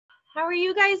How are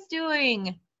you guys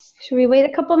doing? Should we wait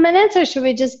a couple minutes or should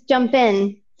we just jump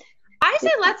in? I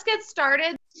say let's get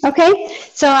started. Okay,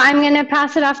 so I'm going to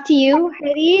pass it off to you,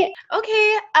 Heidi.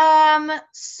 Okay,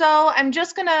 so I'm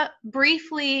just gonna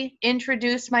briefly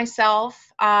introduce myself.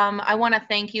 I want to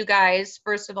thank you guys,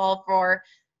 first of all, for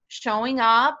showing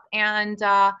up and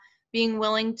being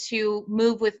willing to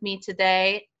move with me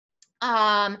today.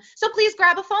 So please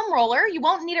grab a foam roller. You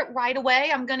won't need it right away.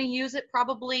 I'm gonna use it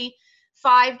probably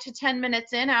 5 to 10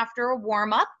 minutes in after a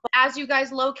warm up. As you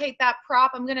guys locate that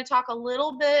prop, I'm gonna talk a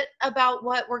little bit about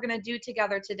what we're gonna do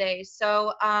together today.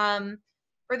 So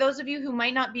for those of you who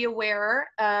might not be aware,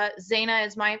 Zaina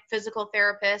is my physical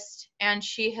therapist, and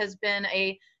she has been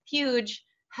a huge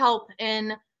help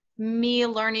in me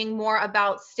learning more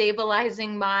about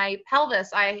stabilizing my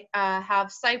pelvis. I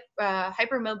have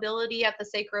hypermobility at the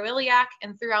sacroiliac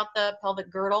and throughout the pelvic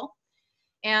girdle.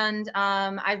 And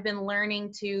I've been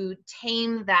learning to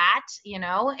tame that. You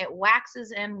know, it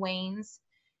waxes and wanes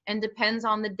and depends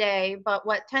on the day. But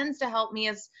what tends to help me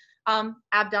is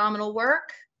abdominal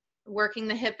work, working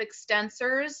the hip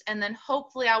extensors, and then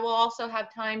hopefully I will also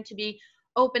have time to be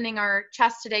opening our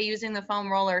chest today using the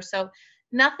foam roller. So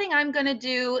nothing I'm going to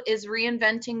do is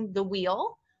reinventing the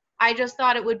wheel. I just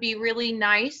thought it would be really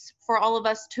nice for all of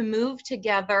us to move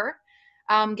together,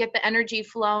 get the energy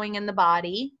flowing in the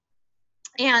body,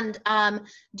 and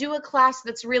do a class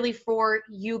that's really for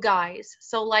you guys.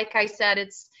 So like I said,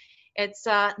 it's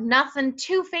nothing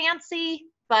too fancy,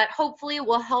 but hopefully it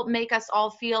will help make us all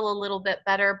feel a little bit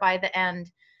better by the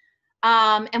end.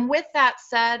 And with that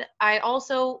said, I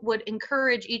also would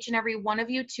encourage each and every one of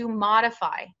you to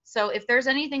modify. So if there's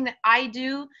anything that I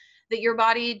do that your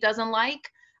body doesn't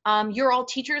like, you're all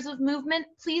teachers of movement,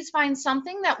 please find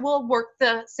something that will work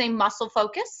the same muscle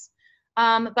focus.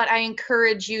 But I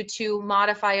encourage you to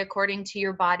modify according to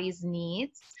your body's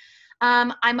needs.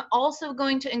 I'm also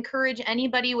going to encourage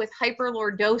anybody with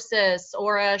hyperlordosis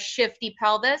or a shifty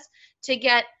pelvis to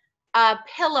get a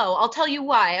pillow. I'll tell you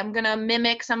why. I'm going to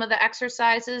mimic some of the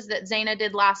exercises that Zaina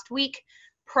did last week,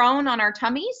 prone on our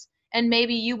tummies, and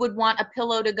maybe you would want a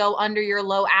pillow to go under your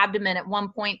low abdomen at one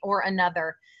point or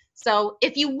another. So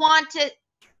if you want it,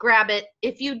 grab it.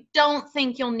 If you don't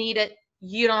think you'll need it,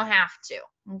 you don't have to.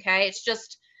 Okay, it's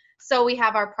just so we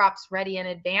have our props ready in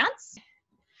advance.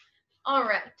 All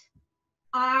right.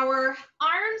 Our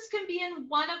arms can be in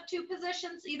one of two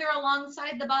positions, either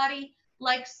alongside the body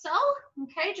like so,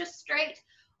 okay, just straight,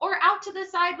 or out to the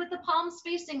side with the palms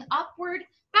facing upward.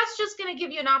 That's just going to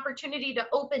give you an opportunity to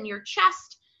open your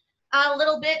chest a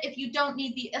little bit if you don't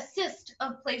need the assist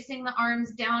of placing the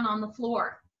arms down on the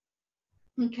floor.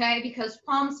 Okay, because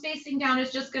palms facing down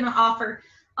is just going to offer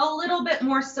a little bit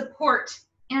more support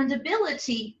and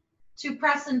ability to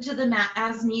press into the mat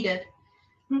as needed.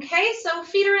 Okay, so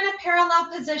feet are in a parallel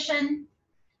position,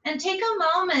 and take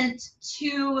a moment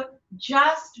to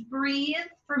just breathe.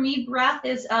 For me, breath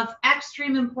is of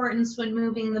extreme importance when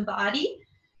moving the body.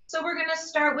 So we're going to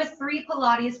start with 3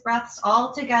 Pilates breaths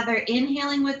all together,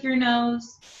 inhaling with your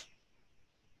nose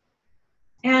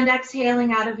and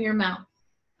exhaling out of your mouth.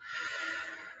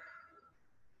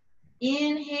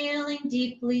 Inhaling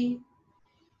deeply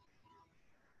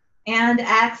and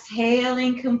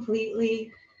exhaling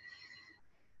completely.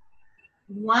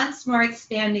 Once more,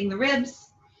 expanding the ribs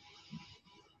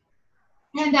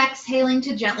and exhaling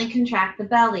to gently contract the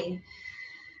belly.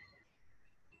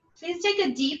 Please take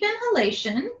a deep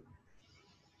inhalation.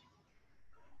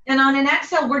 And on an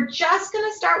exhale, we're just going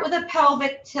to start with a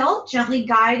pelvic tilt, gently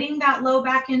guiding that low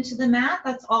back into the mat.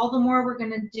 That's all the more we're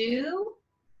going to do.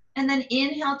 And then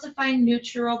inhale to find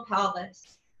neutral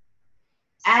pelvis.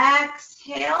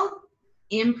 Exhale,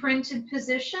 imprinted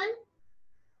position.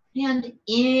 And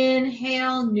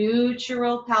inhale,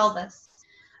 neutral pelvis.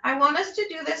 I want us to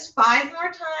do this 5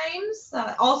 more times,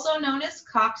 also known as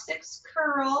coccyx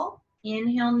curl.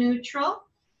 Inhale, neutral.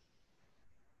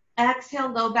 Exhale,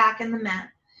 low back in the mat.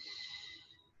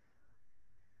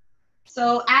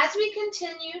 So as we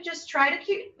continue, just try to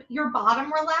keep your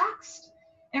bottom relaxed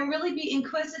and really be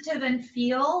inquisitive and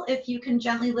feel if you can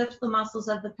gently lift the muscles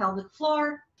of the pelvic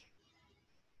floor,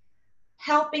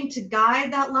 helping to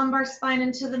guide that lumbar spine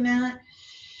into the mat,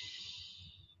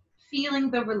 feeling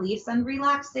the release and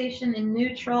relaxation in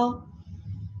neutral,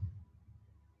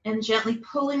 and gently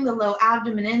pulling the low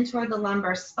abdomen in toward the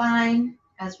lumbar spine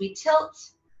as we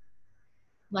tilt.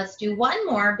 Let's do one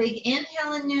more. Big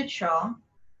inhale in neutral,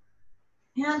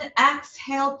 and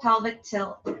exhale, pelvic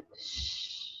tilt.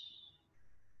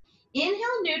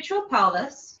 Inhale, neutral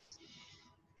pelvis.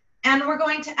 And we're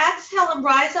going to exhale and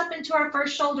rise up into our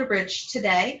first shoulder bridge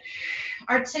today,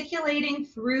 articulating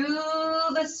through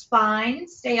the spine.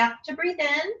 Stay up to breathe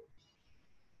in.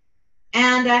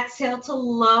 And exhale to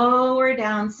lower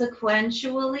down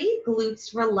sequentially.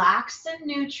 Glutes relaxed and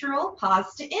neutral.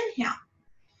 Pause to inhale.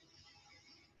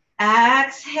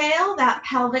 Exhale, that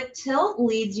pelvic tilt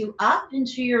leads you up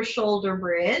into your shoulder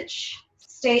bridge.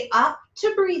 Stay up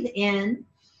to breathe in.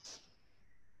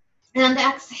 And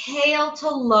exhale to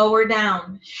lower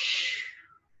down.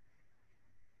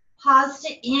 Pause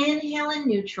to inhale in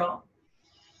neutral.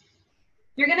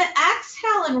 You're going to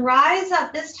exhale and rise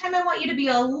up. This time I want you to be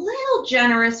a little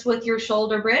generous with your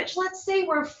shoulder bridge. Let's say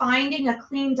we're finding a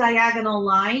clean diagonal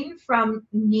line from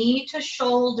knee to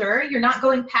shoulder. You're not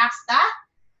going past that,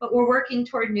 but we're working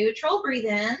toward neutral. Breathe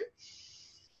in.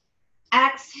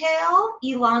 Exhale,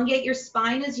 elongate your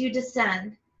spine as you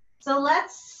descend. So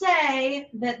let's say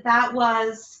that that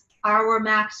was our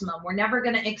maximum. We're never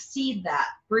going to exceed that.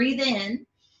 Breathe in.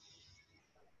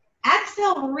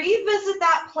 Exhale, revisit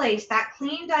that place, that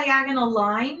clean diagonal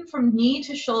line from knee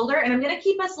to shoulder. And I'm going to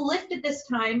keep us lifted this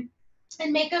time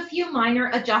and make a few minor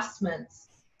adjustments.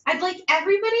 I'd like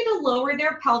everybody to lower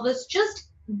their pelvis just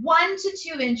 1 to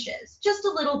 2 inches, just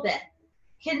a little bit.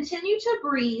 Continue to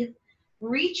breathe.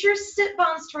 Reach your sit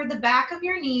bones toward the back of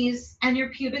your knees and your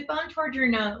pubic bone toward your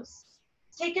nose.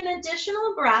 Take an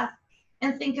additional breath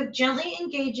and think of gently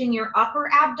engaging your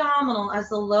upper abdominal as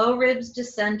the low ribs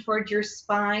descend toward your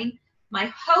spine.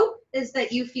 My hope is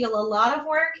that you feel a lot of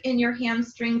work in your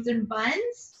hamstrings and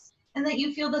buns and that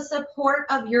you feel the support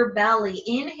of your belly.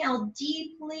 Inhale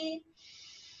deeply.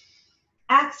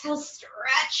 Exhale,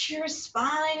 stretch your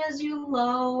spine as you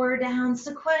lower down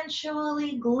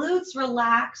sequentially. Glutes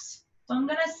relax. So I'm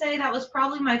going to say that was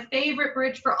probably my favorite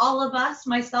bridge for all of us,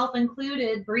 myself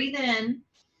included. Breathe in.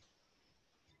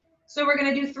 So we're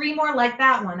going to do 3 more like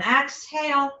that one.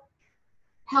 Exhale.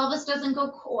 Pelvis doesn't go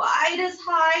quite as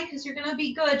high because you're going to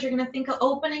be good. You're going to think of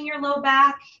opening your low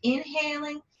back.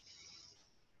 Inhaling.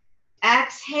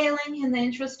 Exhaling in the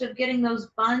interest of getting those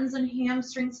buns and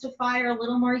hamstrings to fire a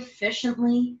little more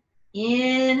efficiently.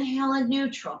 Inhale and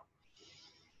neutral.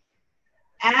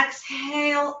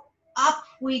 Exhale. Up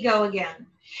we go again.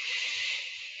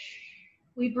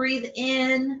 We breathe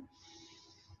in.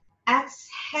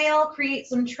 Exhale, create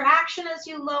some traction as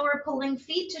you lower, pulling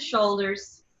feet to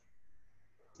shoulders.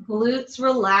 Glutes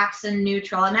relax and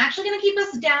neutral. I'm actually going to keep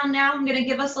us down now. I'm going to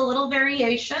give us a little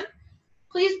variation.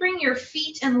 Please bring your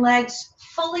feet and legs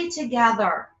fully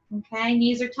together. Okay,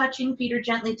 knees are touching, feet are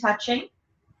gently touching.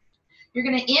 You're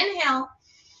going to inhale.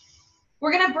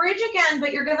 We're going to bridge again,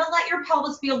 but you're going to let your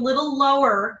pelvis be a little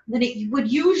lower than it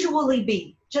would usually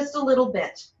be, just a little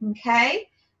bit, okay?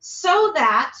 So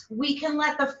that we can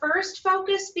let the first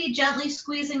focus be gently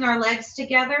squeezing our legs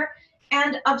together,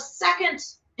 and of second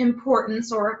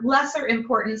importance or lesser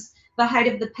importance, the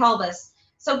height of the pelvis.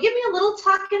 So give me a little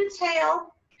tuck and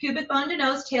tail, pubic bone to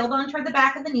nose, tailbone toward the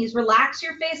back of the knees. Relax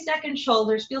your face, neck, and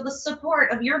shoulders. Feel the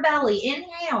support of your belly.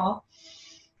 Inhale.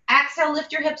 Exhale,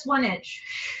 lift your hips 1 inch.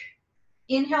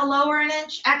 Inhale, lower an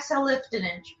inch. Exhale, lift an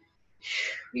inch.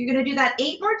 You're going to do that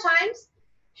 8 more times.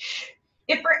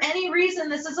 If for any reason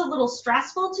this is a little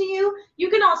stressful to you, you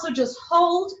can also just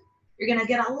hold. You're going to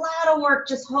get a lot of work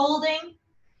just holding.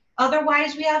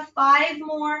 Otherwise, we have 5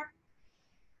 more.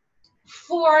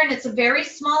 4, and it's a very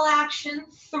small action.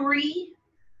 3,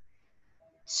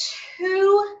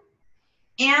 2,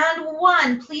 and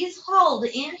 1. Please hold.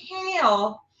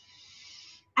 Inhale.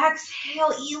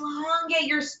 Exhale, elongate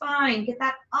your spine. Get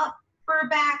that upper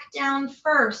back down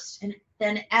first, and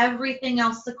then everything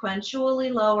else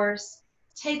sequentially lowers.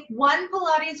 Take 1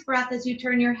 Pilates breath as you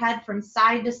turn your head from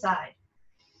side to side.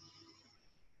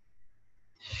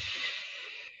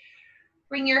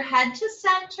 Bring your head to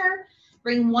center.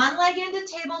 Bring 1 leg into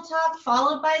tabletop,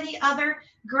 followed by the other.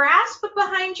 Grasp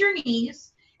behind your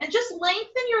knees, and just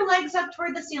lengthen your legs up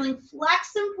toward the ceiling.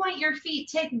 Flex and point your feet.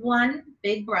 Take 1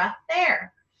 big breath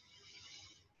there.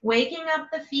 Waking up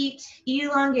the feet,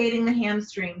 elongating the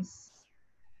hamstrings.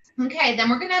 Okay, then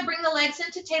we're going to bring the legs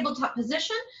into tabletop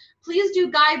position. Please do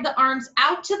guide the arms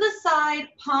out to the side,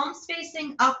 palms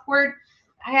facing upward.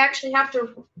 I actually have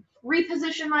to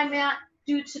reposition my mat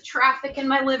due to traffic in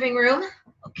my living room.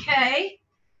 Okay,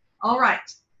 all right.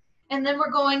 And then we're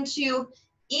going to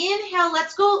inhale.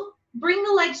 Let's go bring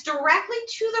the legs directly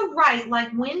to the right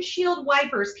like windshield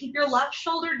wipers. Keep your left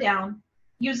shoulder down.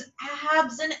 Use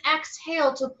abs and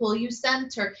exhale to pull you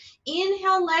center.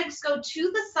 Inhale, legs go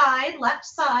to the side, left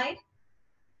side.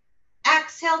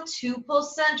 Exhale to pull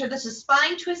center. This is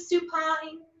spine twist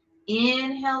supine.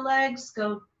 Inhale, legs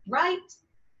go right.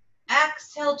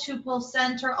 Exhale to pull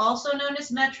center, also known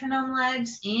as metronome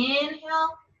legs.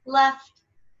 Inhale, left.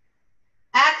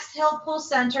 Exhale, pull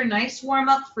center. Nice warm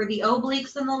up for the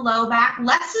obliques and the low back.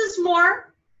 Less is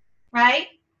more, right?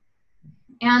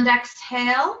 And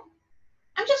exhale.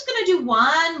 I'm just going to do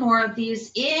one more of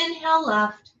these. Inhale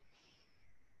left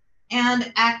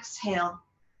and exhale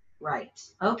right.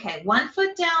 Okay, one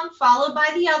foot down followed by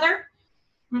the other.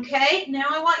 Okay, now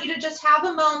I want you to just have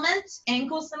a moment,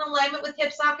 ankles in alignment with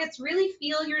hip sockets. Really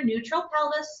feel your neutral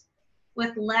pelvis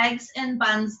with legs and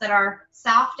buns that are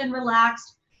soft and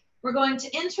relaxed. We're going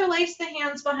to interlace the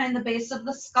hands behind the base of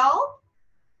the skull.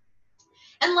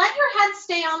 And let your head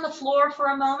stay on the floor for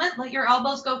a moment. Let your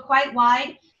elbows go quite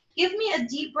wide. Give me a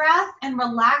deep breath and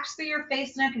relax through your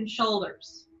face, neck, and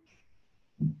shoulders,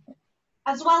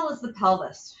 as well as the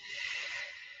pelvis.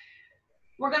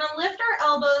 We're going to lift our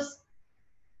elbows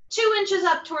 2 inches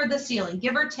up toward the ceiling,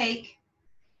 give or take.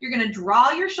 You're going to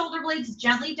draw your shoulder blades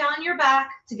gently down your back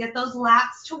to get those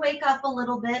lats to wake up a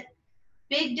little bit.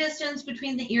 Big distance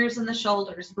between the ears and the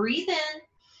shoulders. Breathe in.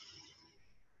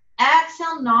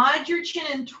 Exhale, nod your chin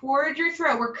in toward your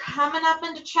throat. We're coming up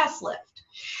into chest lift.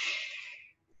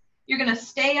 You're going to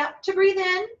stay up to breathe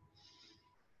in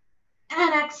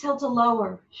and exhale to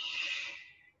lower.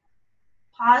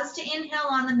 Pause to inhale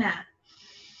on the mat.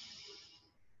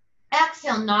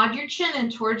 Exhale, nod your chin in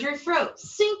towards your throat.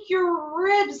 Sink your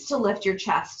ribs to lift your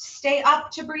chest. Stay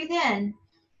up to breathe in.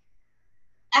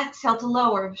 Exhale to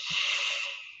lower.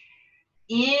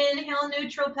 Inhale,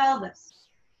 neutral pelvis.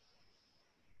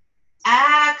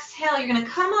 Exhale, you're going to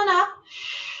come on up.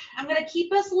 I'm going to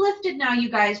keep us lifted now, you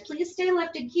guys. Please stay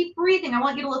lifted. Keep breathing. I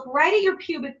want you to look right at your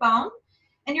pubic bone.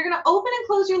 And you're going to open and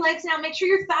close your legs now. Make sure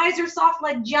your thighs are soft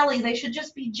like jelly. They should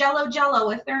just be jello.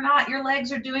 If they're not, your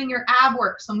legs are doing your ab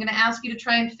work. So I'm going to ask you to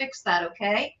try and fix that,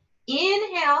 okay?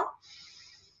 Inhale.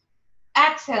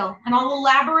 Exhale. And I'll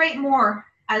elaborate more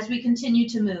as we continue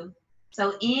to move.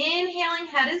 So inhaling,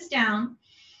 head is down.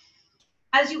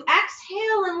 As you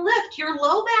exhale and lift, your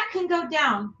low back can go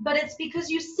down, but it's because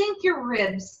you sink your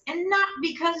ribs and not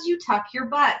because you tuck your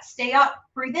butt. Stay up,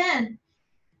 breathe in.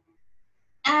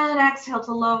 And exhale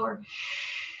to lower.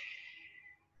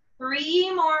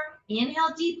 3 more.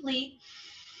 Inhale deeply.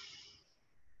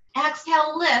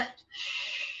 Exhale, lift.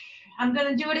 I'm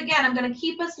going to do it again. I'm going to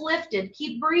keep us lifted.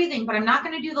 Keep breathing, but I'm not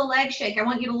going to do the leg shake. I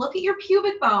want you to look at your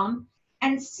pubic bone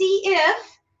and see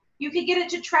if you could get it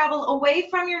to travel away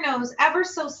from your nose ever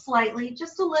so slightly,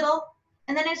 just a little.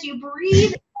 And then as you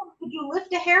breathe, could you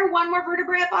lift a hair, 1 more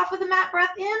vertebrae up off of the mat,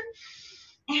 breath in,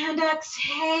 and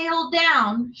exhale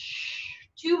down.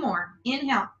 2 more.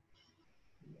 Inhale.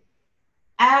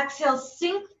 Exhale,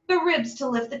 sink the ribs to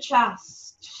lift the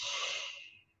chest.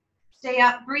 Stay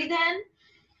up, breathe in.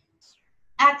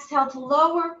 Exhale to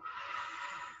lower.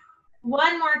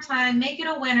 1 more time, make it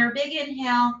a winner. Big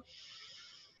inhale.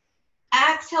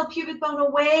 Exhale, pubic bone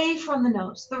away from the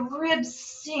nose. The ribs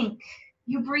sink.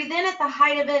 You breathe in at the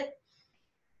height of it,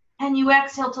 and you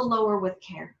exhale to lower with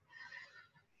care.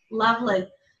 Lovely.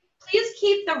 Please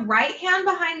keep the right hand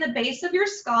behind the base of your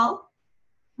skull.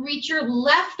 Reach your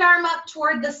left arm up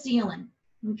toward the ceiling.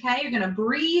 Okay, you're going to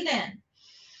breathe in.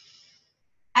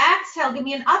 Exhale, give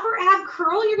me an upper ab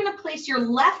curl. You're going to place your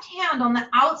left hand on the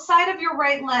outside of your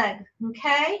right leg.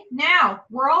 Okay, now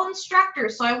we're all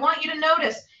instructors, so I want you to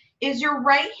notice, is your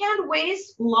right hand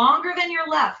waist longer than your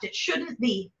left? It shouldn't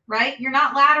be, right? You're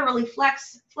not laterally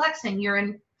flexing. You're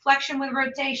in flexion with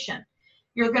rotation.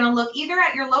 You're going to look either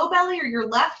at your low belly or your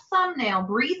left thumbnail.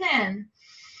 Breathe in.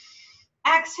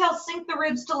 Exhale, sink the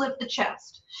ribs to lift the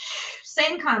chest.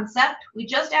 Same concept. We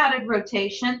just added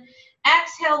rotation.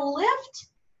 Exhale, lift.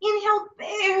 Inhale,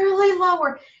 barely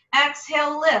lower.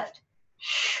 Exhale, lift.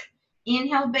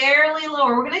 Inhale, barely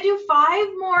lower. We're going to do 5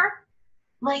 more.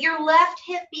 Let your left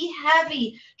hip be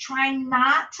heavy. Try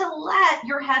not to let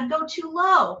your head go too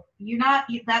low.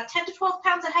 That 10 to 12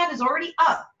 pounds of head is already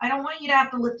up. I don't want you to have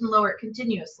to lift and lower it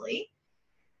continuously.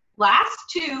 Last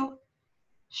 2.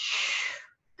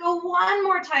 Go 1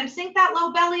 more time. Sink that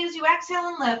low belly as you exhale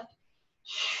and lift.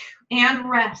 And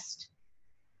rest.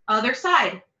 Other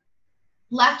side.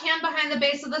 Left hand behind the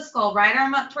base of the skull. Right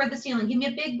arm up toward the ceiling. Give me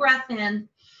a big breath in.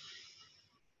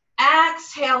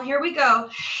 Exhale. Here we go.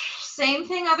 Same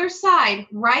thing, other side.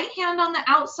 Right hand on the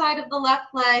outside of the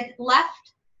left leg.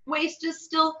 Left waist is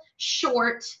still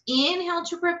short. Inhale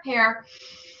to prepare.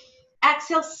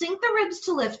 Exhale, sink the ribs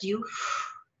to lift you.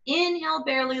 Inhale,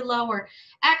 barely lower.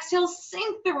 Exhale,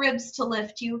 sink the ribs to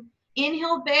lift you.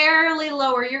 Inhale, barely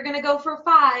lower. You're going to go for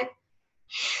 5.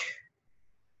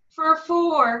 For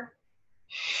 4.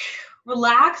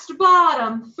 Relaxed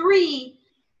bottom. 3.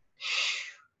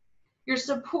 You're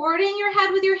supporting your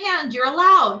head with your hand. You're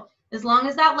allowed. As long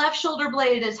as that left shoulder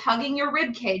blade is hugging your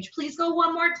rib cage. Please go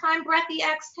 1 more time. Breathy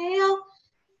exhale.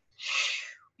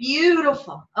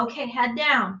 Beautiful. Okay, head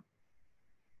down.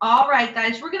 All right,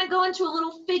 guys, we're going to go into a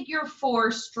little figure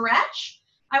 4 stretch.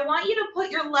 I want you to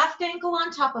put your left ankle on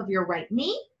top of your right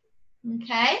knee,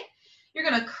 okay? You're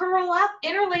going to curl up,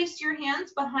 interlace your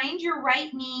hands behind your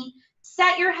right knee,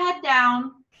 set your head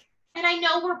down, and I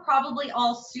know we're probably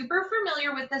all super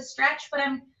familiar with this stretch, but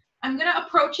I'm going to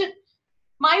approach it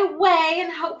my way,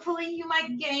 and hopefully you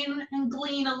might gain and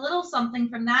glean a little something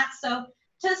from that. So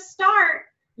to start,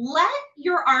 let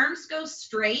your arms go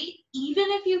straight, even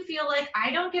if you feel like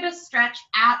I don't get a stretch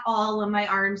at all when my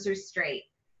arms are straight.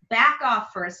 Back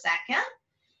off for a second.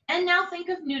 And now think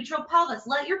of neutral pelvis.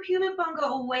 Let your pubic bone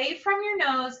go away from your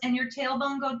nose and your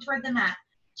tailbone go toward the mat.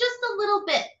 Just a little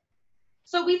bit.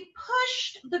 So we've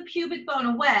pushed the pubic bone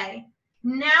away.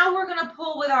 Now we're going to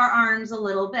pull with our arms a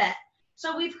little bit.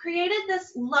 So we've created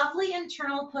this lovely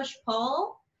internal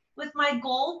push-pull, with my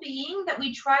goal being that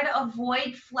we try to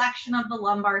avoid flexion of the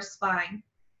lumbar spine.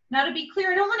 Now, to be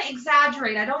clear, I don't want to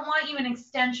exaggerate. I don't want you an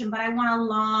extension, but I want a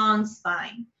long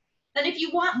spine. Then if you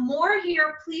want more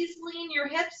here, please lean your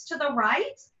hips to the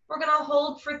right. We're going to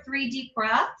hold for 3 deep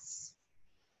breaths.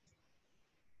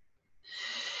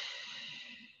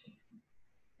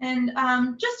 And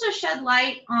just to shed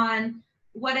light on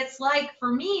what it's like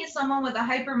for me, someone with a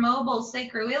hypermobile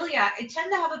sacroiliac, I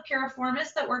tend to have a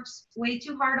piriformis that works way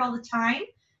too hard all the time.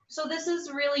 So this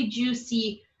is really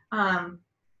juicy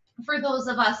for those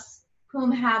of us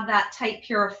whom have that tight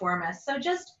piriformis. So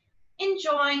just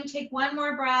enjoying, take one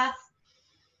more breath.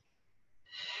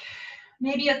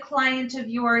 Maybe a client of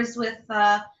yours with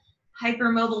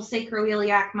hypermobile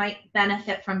sacroiliac might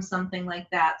benefit from something like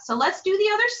that. So let's do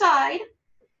the other side.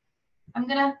 I'm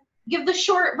gonna give the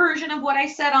short version of what I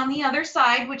said on the other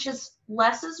side, which is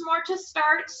less is more to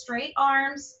start, straight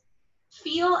arms,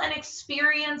 feel and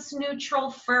experience neutral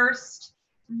first,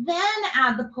 then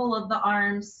add the pull of the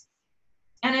arms.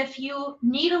 And if you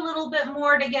need a little bit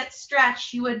more to get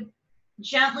stretched, you would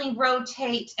gently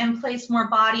rotate and place more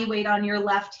body weight on your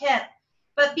left hip.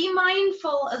 But be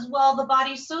mindful as well, the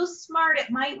body's so smart,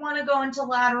 it might want to go into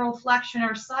lateral flexion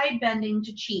or side bending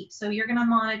to cheat. So you're going to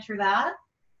monitor that,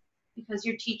 because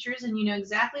you're teachers and you know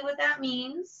exactly what that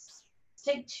means.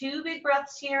 Take 2 big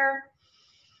breaths here.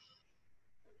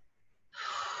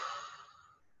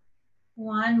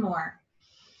 One more.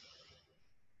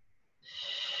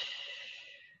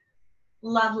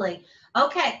 Lovely.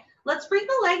 Okay, let's bring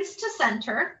the legs to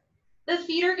center. The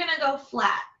feet are gonna go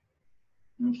flat,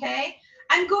 okay?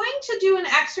 I'm going to do an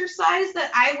exercise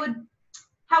that I would,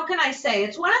 how can I say?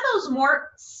 It's one of those more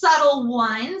subtle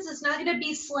ones. It's not gonna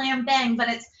be slam bang, but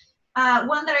it's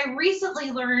one that I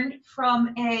recently learned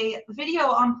from a video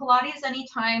on Pilates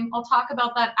Anytime. I'll talk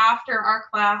about that after our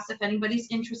class if anybody's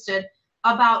interested,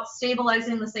 about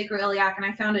stabilizing the sacroiliac, and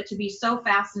I found it to be so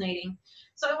fascinating.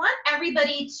 So I want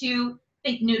everybody to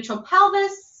think neutral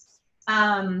pelvis,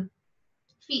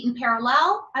 feet in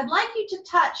parallel. I'd like you to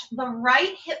touch the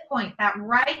right hip point, that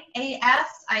right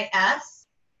ASIS,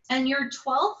 and your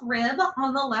 12th rib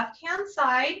on the left-hand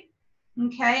side.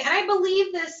 Okay, and I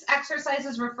believe this exercise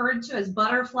is referred to as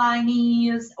butterfly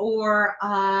knees or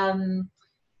bent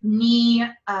knee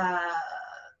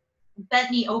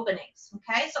openings.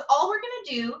 Okay, so all we're going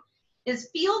to do is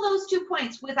feel those 2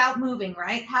 points without moving,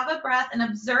 right? Have a breath and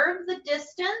observe the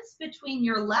distance between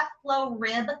your left low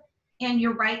rib and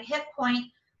your right hip point.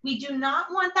 We do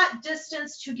not want that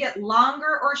distance to get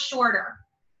longer or shorter,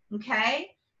 okay?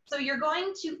 So you're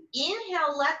going to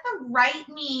inhale, let the right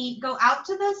knee go out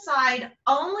to the side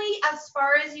only as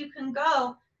far as you can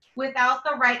go without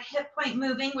the right hip point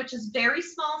moving, which is very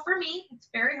small for me. It's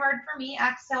very hard for me.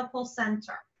 Exhale, pull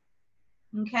center.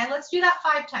 Okay, let's do that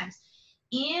 5 times.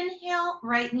 Inhale,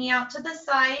 right knee out to the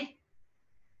side.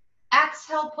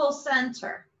 Exhale, pull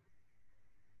center.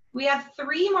 We have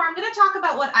 3 more. I'm going to talk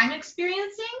about what I'm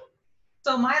experiencing.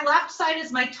 So my left side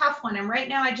is my tough one. And right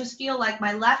now I just feel like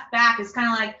my left back is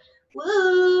kind of like,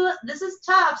 woo, this is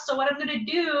tough. So what I'm going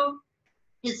to do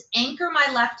is anchor my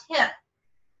left hip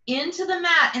into the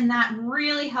mat. And that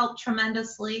really helped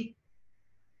tremendously.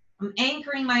 I'm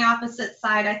anchoring my opposite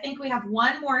side. I think we have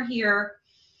 1 more here.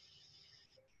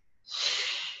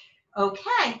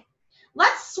 Okay,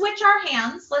 let's switch our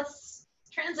hands. Let's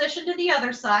transition to the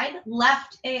other side.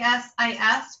 Left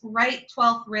ASIS, right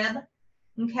 12th rib.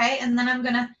 Okay, and then I'm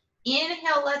gonna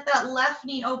inhale, let that left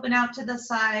knee open out to the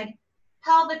side.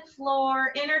 Pelvic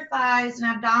floor, inner thighs,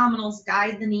 and abdominals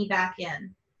guide the knee back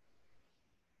in.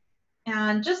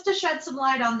 And just to shed some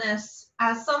light on this,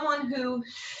 as someone who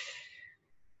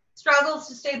struggles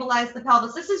to stabilize the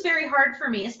pelvis, this is very hard for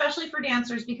me, especially for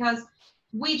dancers, because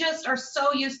we just are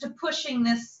so used to pushing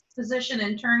this position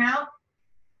and turnout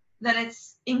that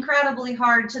it's incredibly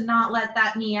hard to not let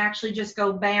that knee actually just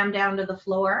go bam down to the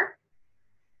floor.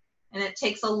 And it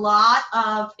takes a lot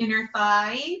of inner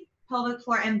thigh, pelvic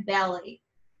floor, and belly.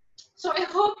 So I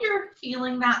hope you're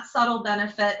feeling that subtle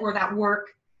benefit or that work.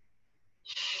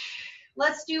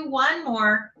 Let's do one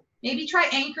more. Maybe try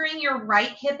anchoring your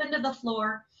right hip into the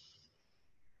floor.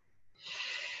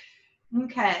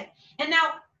 Okay. And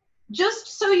now,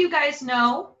 just so you guys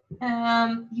know,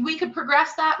 we could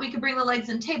progress that. We could bring the legs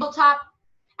in tabletop.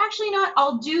 Actually not,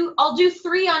 I'll do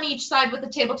 3 on each side with the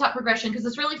tabletop progression because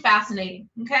it's really fascinating,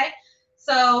 okay?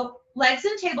 So legs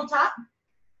in tabletop.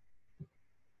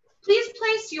 Please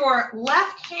place your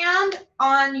left hand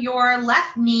on your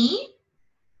left knee,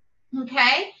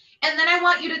 okay? And then I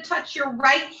want you to touch your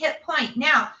right hip point.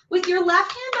 Now, with your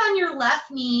left hand on your left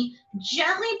knee,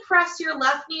 gently press your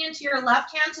left knee into your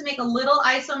left hand to make a little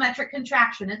isometric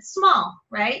contraction. It's small,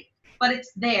 right? But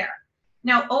it's there.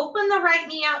 Now open the right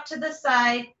knee out to the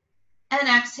side and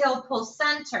exhale, pull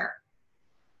center.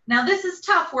 Now this is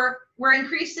tough. We're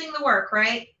increasing the work,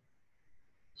 right?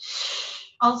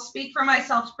 I'll speak for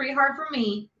myself. It's pretty hard for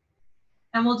me.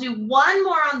 And we'll do one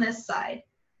more on this side.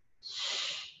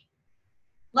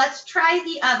 Let's try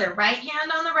the other. Right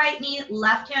hand on the right knee,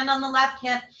 left hand on the left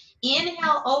hip.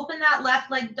 Inhale, open that left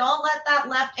leg. Don't let that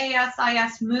left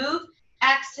ASIS move.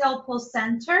 Exhale, pull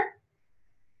center.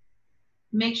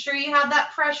 Make sure you have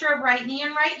that pressure of right knee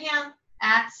and right hand.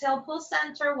 Exhale, pull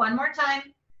center. One more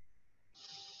time.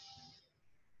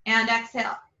 And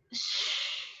exhale.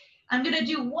 I'm going to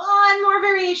do one more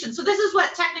variation. So this is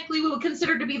what technically we would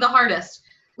consider to be the hardest.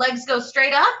 Legs go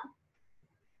straight up.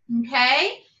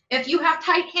 Okay. If you have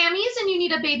tight hammies and you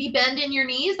need a baby bend in your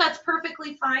knees, that's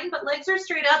perfectly fine. But legs are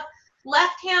straight up.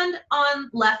 Left hand on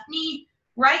left knee.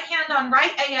 Right hand on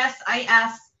right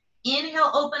ASIS. Inhale,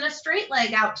 open a straight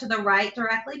leg out to the right,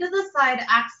 directly to the side.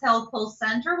 Exhale, pull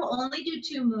center. We'll only do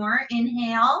 2 more.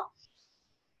 Inhale.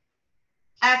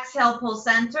 Exhale, pull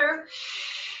center.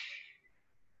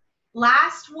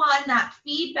 Last one, that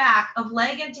feedback of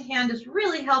leg into hand is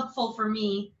really helpful for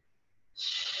me.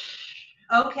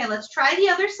 Okay, let's try the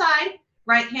other side.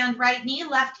 Right hand, right knee,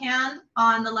 left hand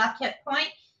on the left hip point.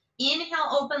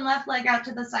 Inhale, open left leg out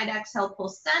to the side. Exhale, pull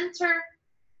center.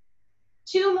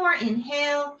 2 more.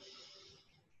 Inhale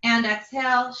and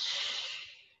exhale.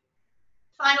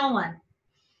 Final one.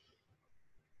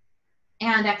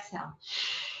 And exhale.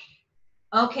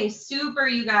 Okay, super,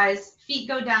 you guys. Feet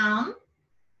go down.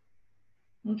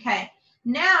 Okay,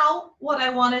 now what I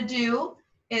want to do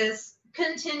is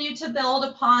continue to build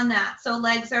upon that. So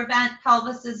legs are bent,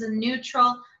 pelvis is in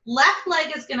neutral. Left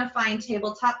leg is going to find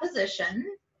tabletop position.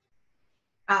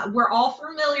 We're all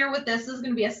familiar with this. This is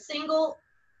going to be a single,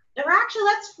 or actually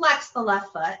let's flex the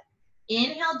left foot.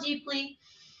 Inhale deeply.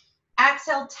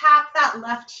 Exhale, tap that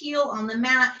left heel on the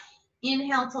mat.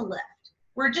 Inhale to lift.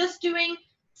 We're just doing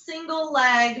single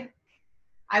leg.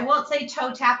 I won't say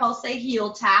toe tap, I'll say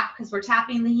heel tap because we're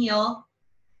tapping the heel.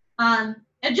 And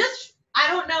just, I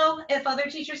don't know if other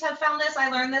teachers have found this. I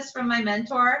learned this from my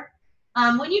mentor.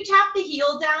 When you tap the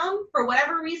heel down, for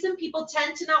whatever reason, people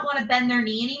tend to not want to bend their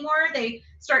knee anymore. They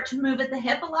start to move at the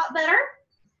hip a lot better.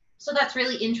 So that's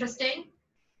really interesting.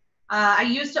 I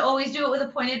used to always do it with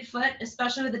a pointed foot,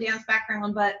 especially with a dance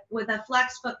background, but with a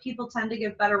flex foot, people tend to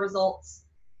give better results.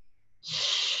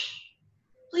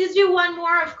 Please do one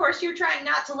more. Of course, you're trying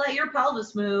not to let your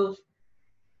pelvis move.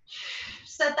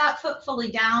 Set that foot fully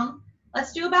down.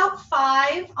 Let's do about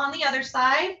 5 on the other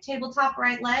side. Tabletop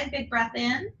right leg, big breath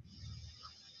in.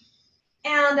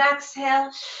 And exhale.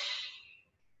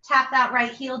 Tap that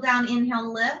right heel down,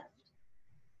 inhale, lift.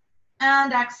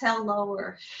 And exhale,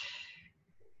 lower.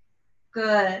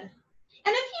 Good. And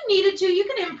if you needed to, you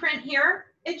can imprint here.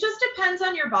 It just depends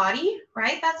on your body,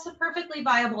 right? That's a perfectly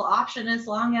viable option as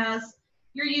long as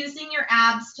you're using your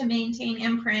abs to maintain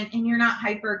imprint and you're not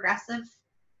hyper aggressive.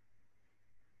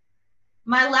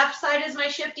 My left side is my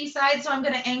shifty side, so I'm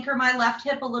going to anchor my left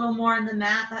hip a little more on the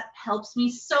mat. That helps me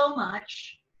so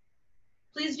much.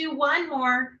 Please do one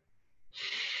more.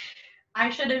 I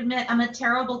should admit I'm a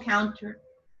terrible counter.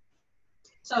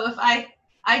 So if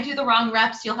I do the wrong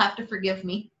reps, you'll have to forgive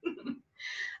me.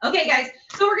 Okay, guys,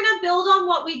 so we're going to build on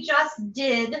what we just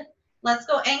did. Let's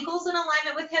go ankles in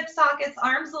alignment with hip sockets,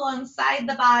 arms alongside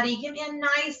the body. Give me a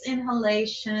nice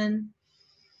inhalation.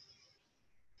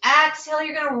 Exhale,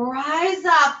 you're going to rise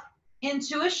up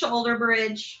into a shoulder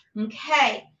bridge.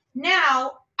 Okay,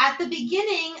 now at the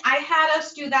beginning, I had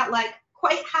us do that like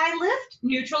quite high lift,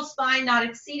 neutral spine, not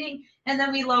exceeding, and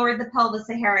then we lowered the pelvis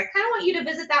a hair. I kind of want you to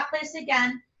visit that place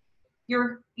again.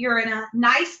 You're in a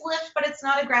nice lift, but it's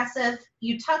not aggressive.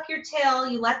 You tuck your tail,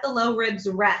 you let the low ribs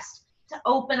rest. to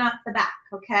open up the back,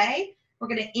 okay? We're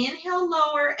going to inhale,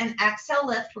 lower, and exhale,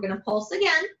 lift. We're going to pulse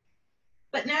again.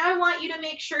 But now I want you to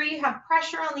make sure you have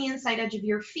pressure on the inside edge of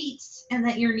your feet and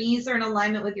that your knees are in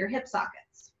alignment with your hip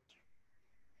sockets.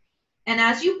 And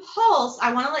as you pulse,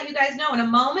 I want to let you guys know in a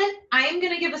moment, I am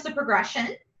going to give us a progression.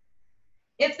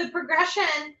 If the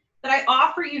progression that I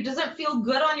offer you doesn't feel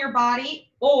good on your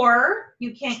body, or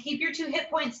you can't keep your 2 hip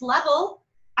points level,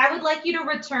 I would like you to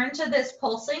return to this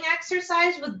pulsing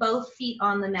exercise with both feet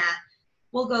on the mat.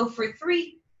 We'll go for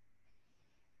 3,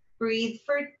 breathe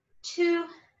for 2,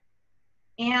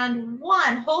 and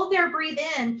 1. Hold there, breathe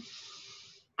in.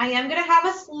 I am going to have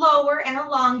us lower and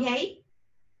elongate.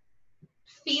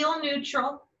 Feel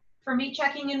neutral. For me,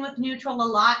 checking in with neutral a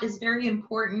lot is very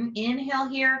important. Inhale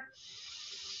here.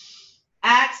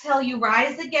 Exhale, you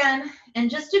rise again. And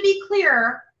just to be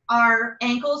clear, our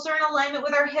ankles are in alignment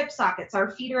with our hip sockets.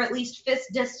 Our feet are at least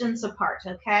fist distance apart,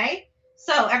 okay?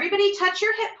 So everybody touch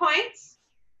your hip points.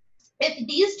 If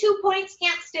these 2 points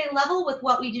can't stay level with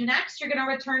what we do next, you're going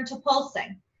to return to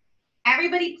pulsing.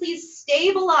 Everybody please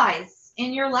stabilize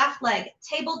in your left leg.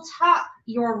 Tabletop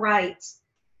your right.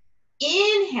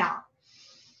 Inhale.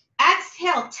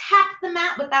 Exhale, tap the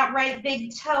mat with that right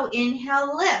big toe.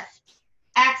 Inhale, lift.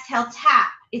 Exhale, tap.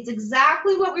 It's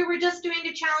exactly what we were just doing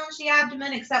to challenge the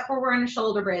abdomen, except for we're in a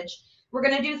shoulder bridge. We're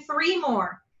going to do 3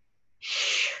 more.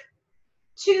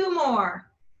 2 more.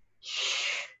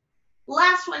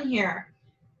 Last one here.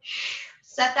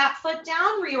 Set that foot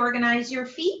down, reorganize your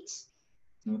feet.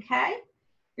 Okay?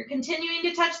 You're continuing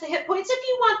to touch the hip points. If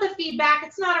you want the feedback,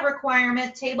 it's not a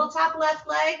requirement. Tabletop left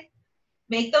leg.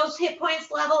 Make those hip points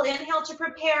level. Inhale to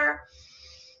prepare.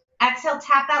 Exhale,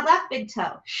 tap that left big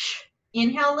toe.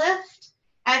 Inhale, lift.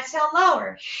 Exhale,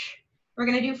 lower. We're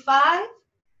going to do 5.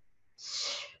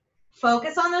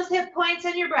 Focus on those hip points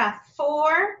and your breath.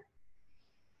 4,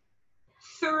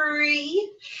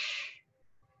 3,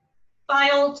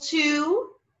 final 2,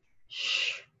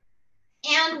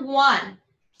 and 1.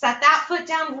 Set that foot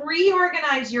down.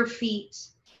 Reorganize your feet.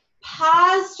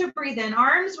 Pause to breathe in.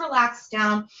 Arms relaxed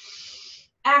down.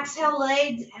 Exhale,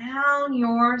 lay down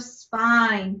your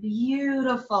spine.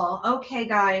 Beautiful. Okay,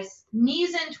 guys.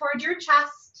 Knees in toward your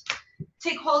chest.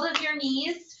 Take hold of your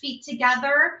knees, feet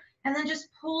together, and then just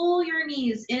pull your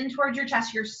knees in toward your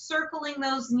chest. You're circling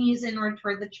those knees inward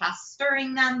toward the chest,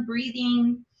 stirring them,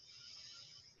 breathing.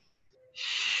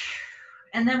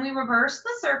 And then we reverse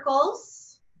the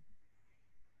circles.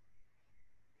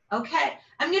 Okay.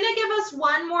 I'm going to give us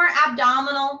one more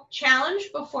abdominal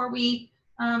challenge before we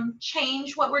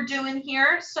change what we're doing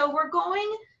here. So we're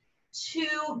going to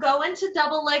go into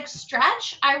double leg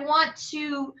stretch. I want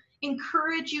to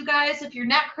encourage you guys, if your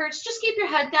neck hurts, just keep your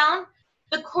head down.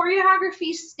 The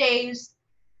choreography stays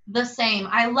the same.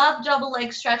 I love double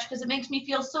leg stretch because it makes me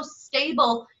feel so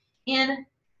stable in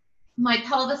my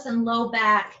pelvis and low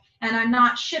back, and I'm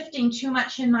not shifting too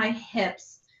much in my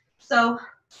hips. So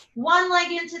one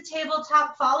leg into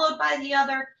tabletop followed by the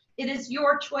other. It is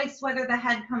your choice whether the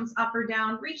head comes up or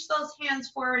down. Reach those hands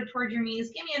forward toward your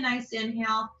knees. Give me a nice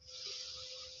inhale.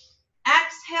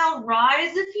 Exhale,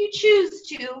 rise if you choose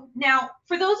to. Now,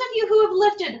 for those of you who have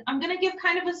lifted, I'm going to give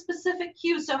kind of a specific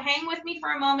cue, so hang with me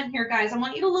for a moment here, guys. I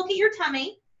want you to look at your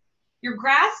tummy. You're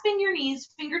grasping your knees.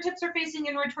 Fingertips are facing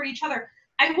inward toward each other.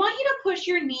 I want you to push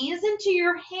your knees into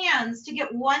your hands to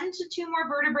get 1 to 2 more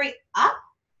vertebrae up.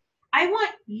 I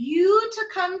want you to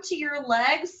come to your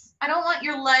legs. I don't want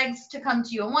your legs to come to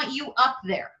you. I want you up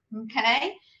there,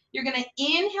 okay? You're going to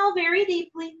inhale very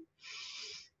deeply.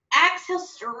 Exhale,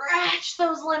 stretch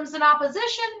those limbs in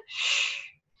opposition.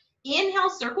 Inhale,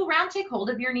 circle round, take hold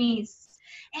of your knees.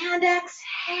 And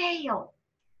exhale.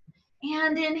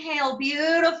 And inhale,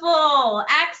 beautiful.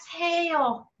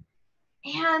 Exhale.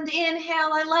 And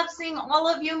inhale. I love seeing all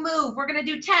of you move. We're going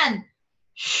to do 10.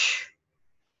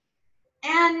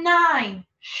 And 9.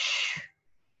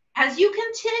 As you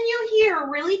continue here,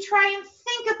 really try and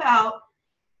think about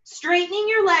straightening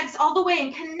your legs all the way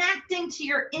and connecting to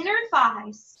your inner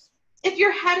thighs. If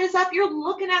your head is up, you're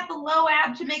looking at the low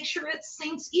ab to make sure it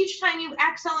sinks each time you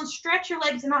exhale and stretch your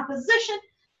legs in opposition.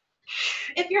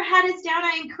 If your head is down,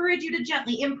 I encourage you to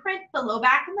gently imprint the low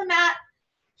back in the mat.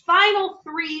 Final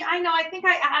 3. I know, I think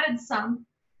I added some,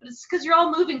 but it's because you're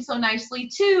all moving so nicely.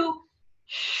 2.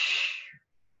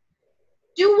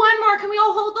 Do 1 more. Can we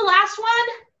all hold the last one?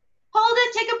 Hold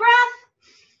it. Take a breath.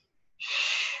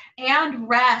 And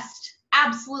rest.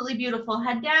 Absolutely beautiful.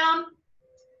 Head down.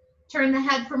 Turn the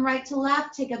head from right to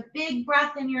left. Take a big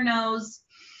breath in your nose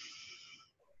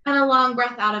and a long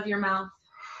breath out of your mouth.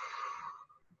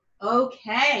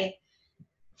 Okay.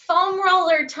 Foam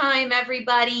roller time,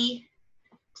 everybody.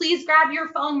 Please grab your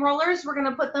foam rollers. We're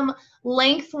gonna put them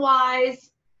lengthwise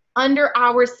under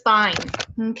our spine,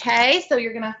 okay? So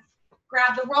you're gonna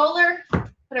grab the roller,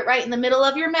 put it right in the middle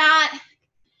of your mat,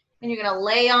 and you're gonna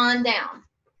lay on down.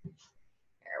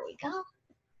 There we go.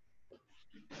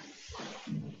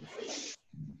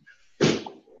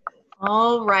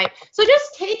 All right, so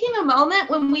just taking a moment,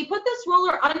 when we put this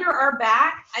roller under our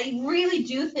back, I really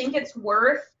do think it's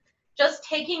worth just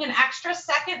taking an extra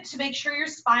second to make sure your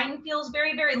spine feels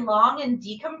very, very long and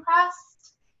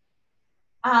decompressed,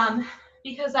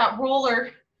 because that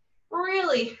roller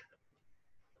really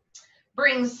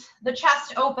brings the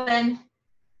chest open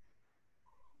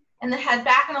and the head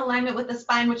back in alignment with the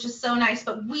spine, which is so nice,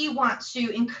 but we want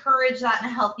to encourage that in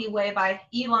a healthy way by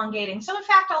elongating. So in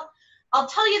fact, I'll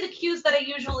tell you the cues that I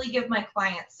usually give my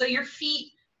clients. So your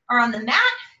feet are on the mat,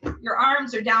 your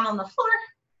arms are down on the floor.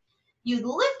 You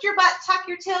lift your butt, tuck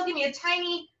your tail, give me a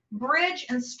tiny bridge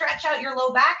and stretch out your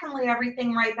low back and lay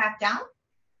everything right back down.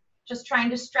 Just trying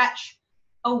to stretch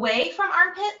away from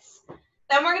armpits.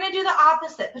 Then we're gonna do the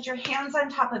opposite. Put your hands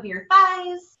on top of your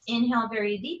thighs. Inhale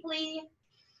very deeply.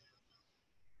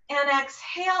 And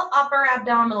exhale, upper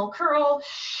abdominal curl.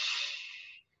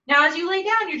 Now, as you lay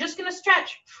down, you're just gonna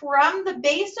stretch from the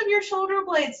base of your shoulder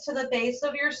blades to the base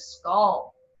of your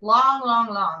skull. Long,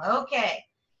 long, long, okay.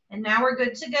 And now we're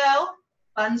good to go.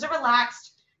 Buns are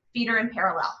relaxed, feet are in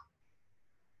parallel.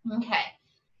 Okay.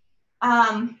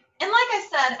 And like I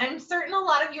said, I'm certain a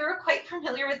lot of you are quite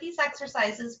familiar with these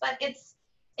exercises, but it's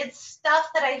stuff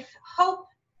that I hope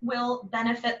will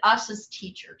benefit us as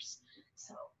teachers.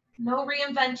 So no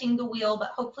reinventing the wheel,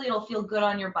 but hopefully it'll feel good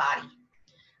on your body.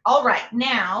 All right,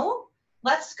 now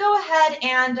let's go ahead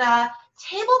and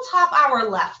tabletop our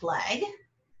left leg.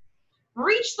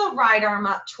 Reach the right arm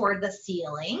up toward the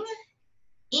ceiling.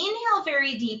 Inhale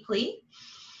very deeply.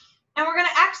 And we're going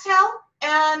to exhale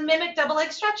and mimic double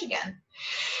leg stretch again.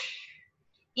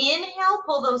 Inhale,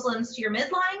 pull those limbs to your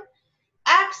midline.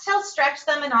 Exhale, stretch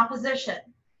them in opposition.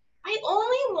 I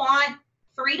only want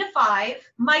 3 to 5.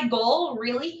 My goal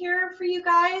really here for you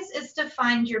guys is to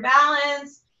find your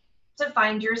balance, to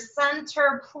find your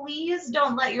center. Please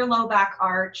don't let your low back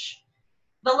arch.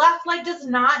 The left leg does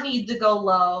not need to go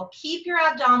low. Keep your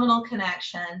abdominal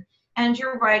connection and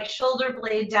your right shoulder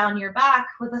blade down your back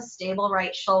with a stable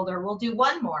right shoulder. We'll do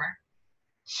one more.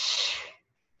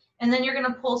 And then you're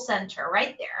gonna pull center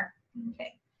right there.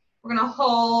 Okay, we're gonna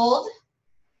hold.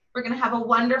 We're gonna have a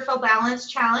wonderful balance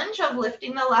challenge of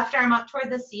lifting the left arm up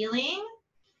toward the ceiling.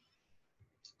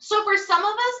 So for some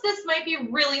of us, this might be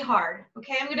really hard.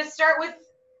 Okay, I'm gonna start with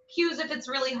cues if it's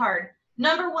really hard.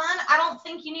 Number one, I don't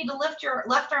think you need to lift your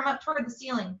left arm up toward the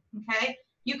ceiling, okay?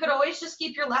 You could always just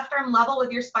keep your left arm level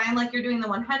with your spine like you're doing the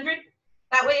 100.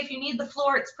 That way, if you need the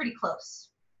floor, it's pretty close.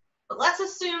 But let's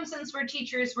assume since we're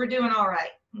teachers, we're doing all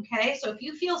right, okay? So if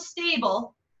you feel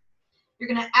stable, you're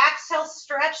gonna exhale,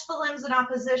 stretch the limbs in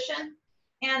opposition,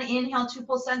 and inhale to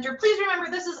pull center. Please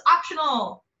remember, this is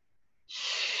optional.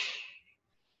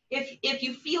 If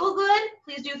you feel good,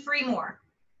 please do 3 more.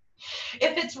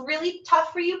 If it's really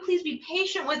tough for you, please be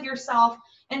patient with yourself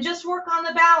and just work on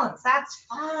the balance. That's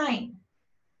fine.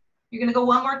 You're gonna go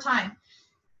one more time.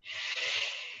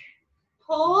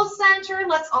 Pull center.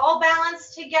 Let's all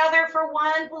balance together for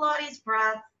one Pilates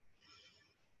breath.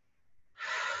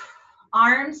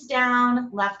 Arms down,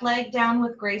 left leg down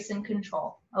with grace and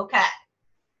control. Okay.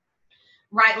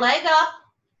 Right leg up,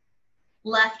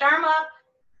 left arm up.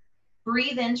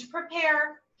 Breathe in to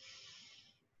prepare.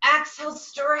 Exhale,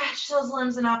 stretch those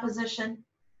limbs in opposition.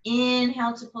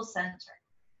 Inhale to pull center.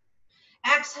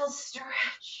 Exhale,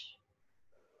 stretch.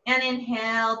 And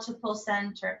inhale to pull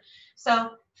center.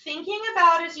 So thinking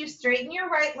about as you straighten your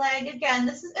right leg, again,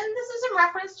 this is in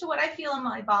reference to what I feel in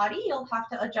my body. You'll have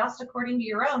to adjust according to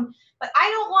your own. But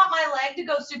I don't want my leg to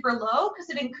go super low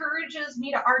because it encourages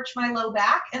me to arch my low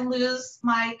back and lose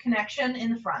my connection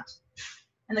in the front.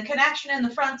 And the connection in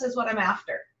the front is what I'm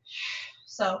after.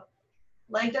 So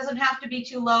leg doesn't have to be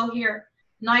too low here.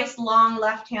 Nice long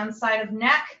left-hand side of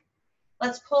neck.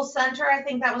 Let's pull center. I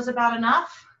think that was about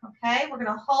enough. Okay, we're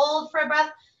gonna hold for a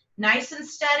breath, nice and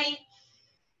steady.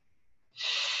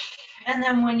 And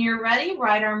then when you're ready,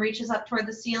 right arm reaches up toward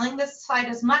the ceiling. This side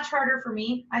is much harder for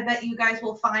me. I bet you guys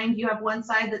will find you have one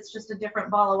side that's just a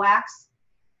different ball of wax.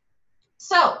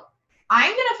 So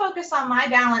I'm gonna focus on my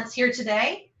balance here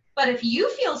today, but if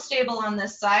you feel stable on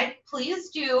this side,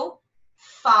 please do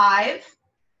 5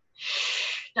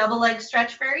 double leg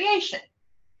stretch variation.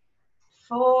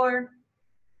 4,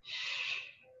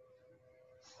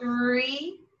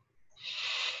 3,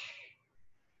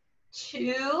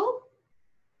 2,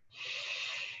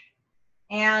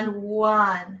 and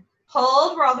 1.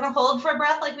 Hold. We're all going to hold for a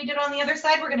breath like we did on the other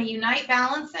side. We're going to unite,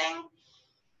 balancing.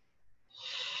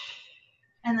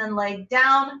 And then leg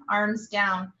down, arms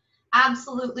down.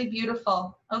 Absolutely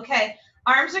beautiful. Okay,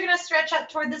 arms are going to stretch up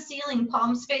toward the ceiling,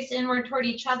 palms face inward toward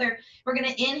each other. We're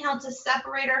going to inhale to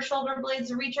separate our shoulder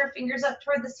blades, reach our fingers up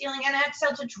toward the ceiling, and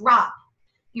exhale to drop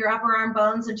your upper arm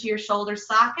bones into your shoulder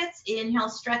sockets. Inhale,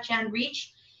 stretch and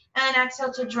reach, and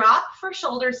exhale to drop for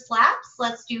shoulder slaps.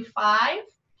 Let's do 5,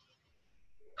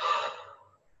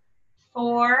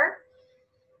 4.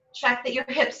 Check that your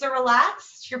hips are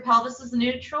relaxed, your pelvis is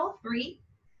neutral. 3.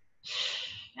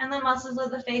 And the muscles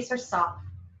of the face are soft.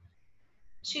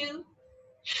 2.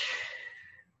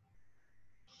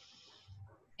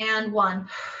 And 1.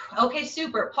 Okay,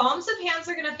 super. Palms of hands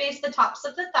are going to face the tops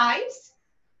of the thighs.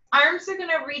 Arms are going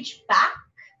to reach back.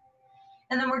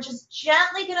 And then we're just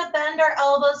gently going to bend our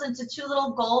elbows into 2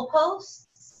 little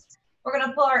goalposts. We're going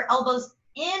to pull our elbows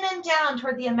in and down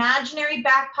toward the imaginary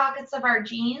back pockets of our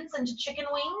jeans into chicken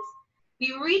wings.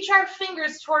 We reach our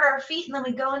fingers toward our feet, and then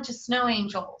we go into snow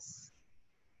angels.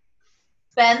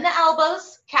 Bend the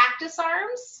elbows, cactus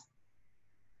arms.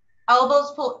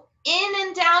 Elbows pull in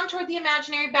and down toward the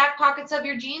imaginary back pockets of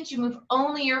your jeans. You move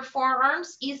only your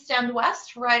forearms, east and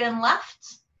west, right and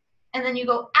left. And then you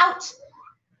go out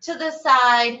to the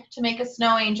side to make a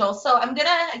snow angel. So I'm going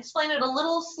to explain it a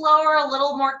little slower, a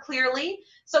little more clearly.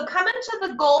 So come into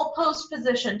the goalpost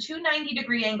position, 2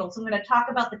 90-degree angles. I'm going to talk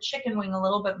about the chicken wing a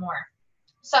little bit more.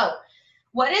 So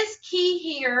what is key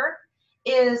here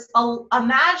is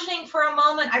imagining for a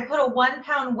moment I put a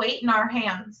 1-pound weight in our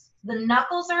hands. The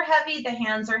knuckles are heavy, the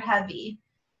hands are heavy.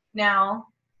 Now,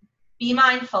 be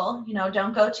mindful,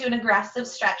 don't go to an aggressive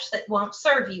stretch that won't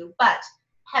serve you, but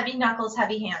heavy knuckles,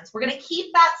 heavy hands. We're going to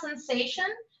keep that sensation.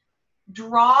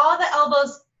 Draw the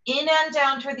elbows in and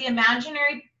down toward the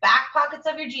imaginary back pockets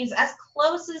of your jeans. As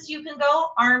close as you can go,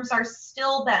 arms are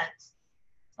still bent.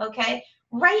 Okay?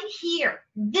 Right here,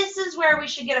 this is where we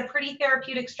should get a pretty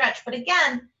therapeutic stretch. But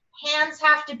again, hands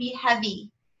have to be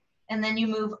heavy. And then you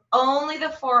move only the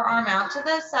forearm out to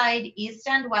the side, east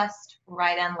and west,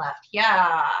 right and left.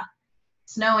 Yeah.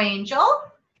 Snow angel.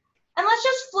 And let's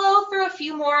just flow through a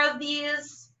few more of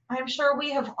these. I'm sure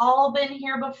we have all been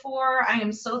here before. I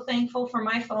am so thankful for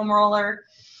my foam roller.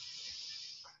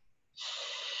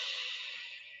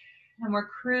 And we're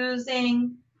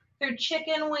cruising through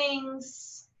chicken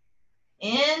wings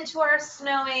into our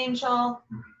snow angel,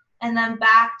 and then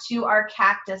back to our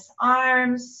cactus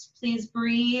arms. Please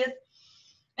breathe.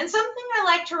 And something I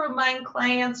like to remind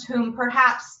clients whom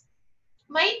perhaps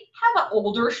might have an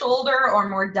older shoulder or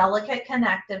more delicate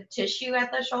connective tissue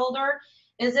at the shoulder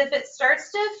is if it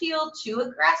starts to feel too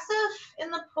aggressive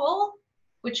in the pull,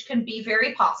 which can be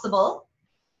very possible,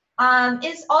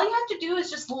 is all you have to do is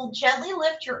just gently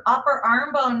lift your upper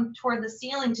arm bone toward the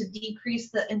ceiling to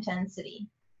decrease the intensity,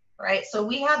 right? So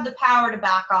we have the power to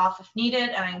back off if needed,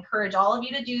 and I encourage all of you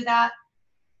to do that.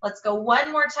 Let's go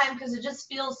one more time because it just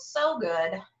feels so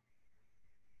good.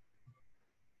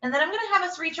 And then I'm going to have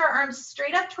us reach our arms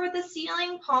straight up toward the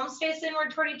ceiling, palms face inward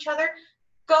toward each other.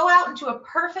 Go out into a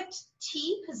perfect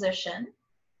T position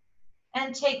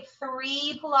and take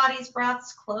 3 Pilates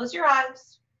breaths. Close your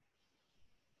eyes.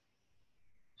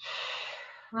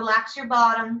 Relax your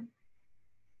bottom.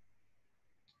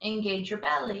 Engage your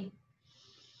belly.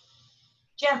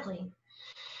 Gently.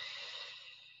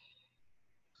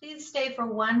 Please stay for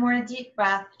one more deep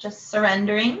breath, just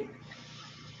surrendering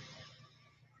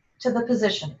to the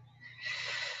position.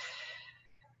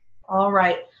 All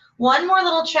right, one more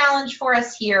little challenge for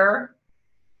us here,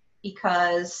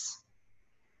 because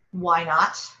why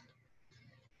not?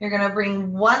 You're gonna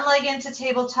bring one leg into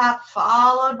tabletop,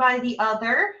 followed by the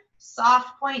other.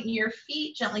 Soft point your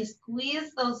feet, gently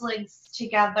squeeze those legs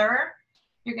together.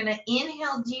 You're gonna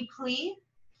inhale deeply.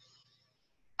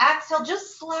 Exhale,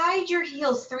 just slide your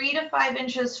heels 3 to 5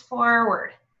 inches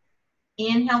forward.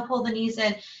 Inhale, pull the knees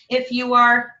in. If you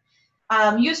are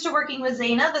used to working with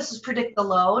Zaina, this is predict the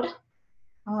load.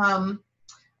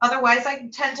 Otherwise, I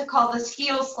tend to call this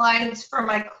heel slides for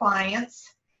my clients,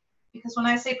 because when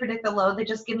I say predict the load, they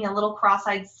just give me a little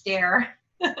cross-eyed stare.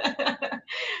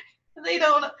 They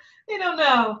don't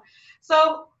know.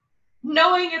 So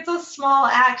knowing it's a small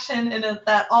action and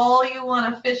that all you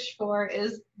want to fish for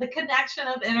is the connection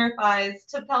of inner thighs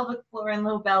to pelvic floor and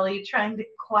low belly, trying to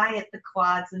quiet the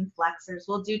quads and flexors.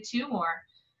 We'll do 2 more.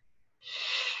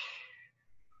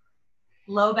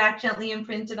 Low back gently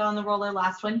imprinted on the roller.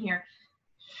 Last one here.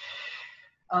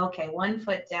 Okay, 1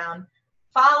 foot down,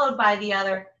 followed by the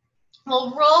other.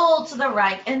 We'll roll to the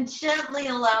right and gently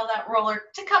allow that roller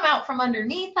to come out from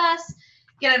underneath us.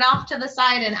 Get it off to the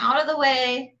side and out of the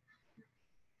way.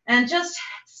 And just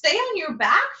stay on your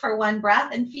back for one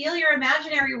breath and feel your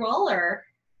imaginary roller.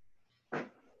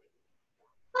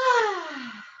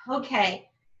 Okay,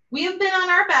 we have been on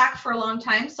our back for a long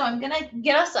time, so I'm gonna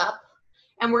get us up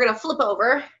and we're gonna flip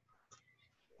over.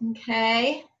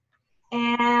 Okay,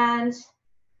 and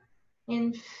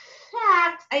in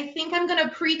fact, I think I'm gonna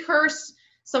precurse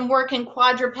some work in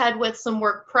quadruped with some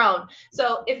work prone.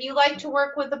 So if you like to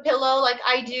work with a pillow like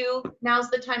I do, now's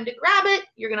the time to grab it.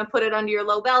 You're gonna put it under your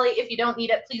low belly. If you don't need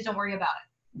it, please don't worry about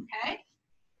it, okay?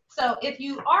 So if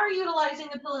you are utilizing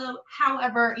the pillow,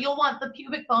 however, you'll want the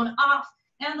pubic bone off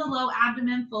and the low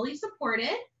abdomen fully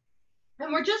supported.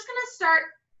 And we're just gonna start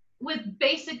with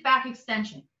basic back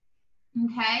extension,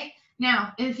 okay?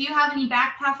 Now, if you have any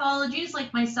back pathologies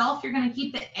like myself, you're gonna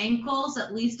keep the ankles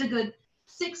at least a good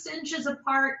 6 inches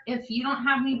apart. If you don't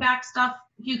have any back stuff,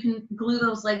 you can glue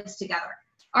those legs together.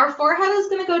 Our forehead is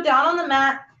gonna go down on the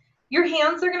mat. Your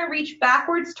hands are gonna reach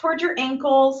backwards towards your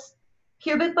ankles,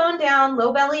 pubic bone down,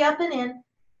 low belly up and in.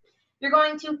 You're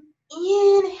going to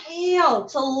inhale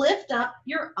to lift up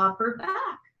your upper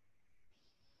back.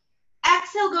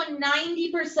 Exhale, go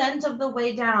 90% of the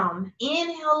way down.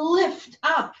 Inhale, lift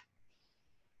up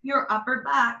your upper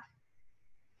back.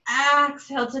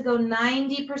 Exhale to go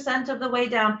 90% of the way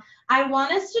down. I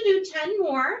want us to do 10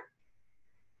 more.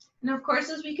 And of course,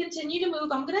 as we continue to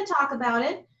move, I'm going to talk about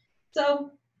it.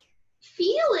 So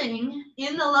feeling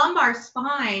in the lumbar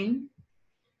spine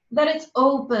that it's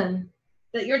open,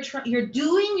 that you're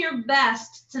doing your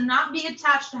best to not be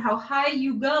attached to how high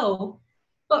you go,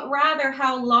 but rather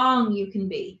how long you can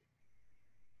be,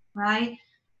 right?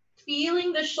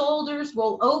 Feeling the shoulders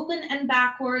roll open and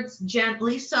backwards,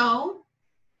 gently so.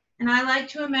 And I like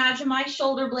to imagine my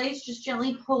shoulder blades just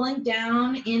gently pulling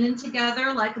down in and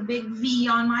together like a big V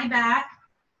on my back.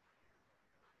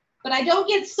 But I don't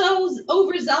get so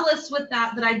overzealous with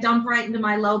that I dump right into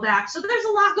my low back. So there's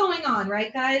a lot going on,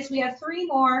 right, guys? We have 3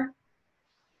 more.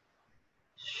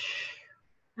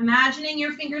 Imagining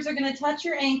your fingers are going to touch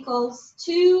your ankles.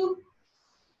 2.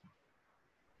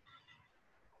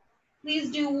 Please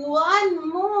do 1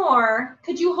 more.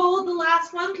 Could you hold the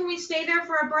last one? Can we stay there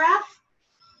for a breath?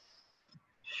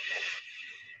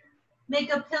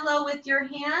 Make a pillow with your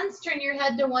hands. Turn your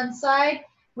head to one side.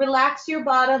 Relax your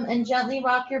bottom and gently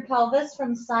rock your pelvis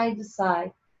from side to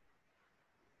side.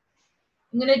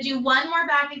 I'm going to do 1 more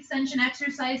back extension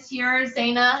exercise here.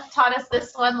 Zaina taught us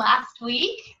this one last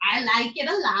week. I like it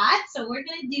a lot, so we're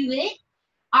going to do it.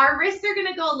 Our wrists are going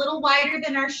to go a little wider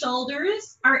than our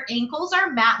shoulders. Our ankles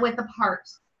are mat width apart.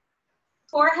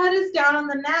 Forehead is down on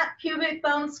the mat. Pubic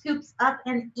bone scoops up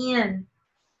and in.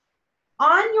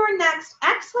 On your next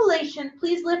exhalation,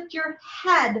 please lift your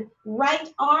head, right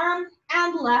arm,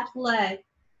 and left leg.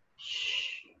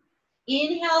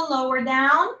 Inhale, lower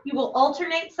down. You will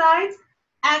alternate sides.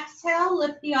 Exhale,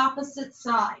 lift the opposite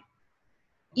side.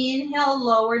 Inhale,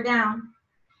 lower down.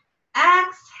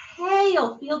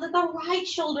 Exhale, feel that the right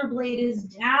shoulder blade is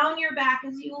down your back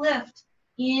as you lift.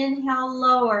 Inhale,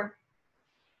 lower.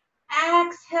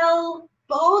 Exhale,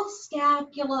 both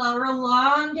scapula are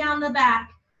long down the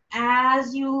back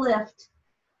as you lift.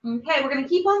 Okay, we're going to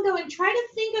keep on going. Try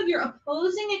to think of your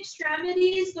opposing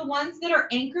extremities, the ones that are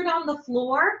anchored on the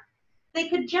floor. They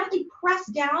could gently press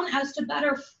down as to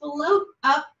better float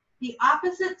up the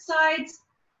opposite sides.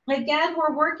 Again,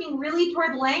 we're working really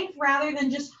toward length rather than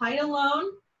just height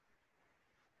alone.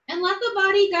 And let the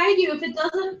body guide you. If it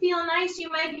doesn't feel nice, you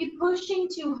might be pushing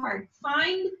too hard.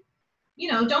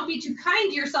 Don't be too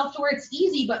kind to yourself to where it's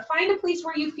easy, but find a place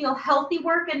where you feel healthy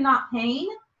work and not pain.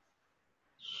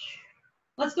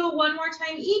 Let's go 1 more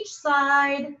time each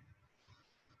side.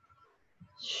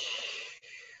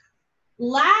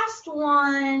 Last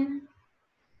one.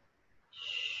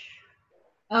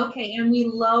 Okay, and we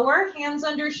lower, hands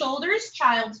under shoulders,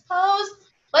 child's pose.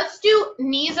 Let's do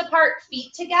knees apart,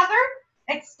 feet together.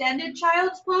 Extended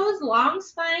child's pose, long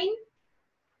spine.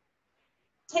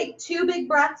 Take 2 big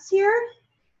breaths here.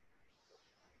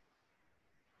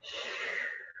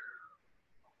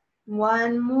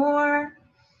 1 more.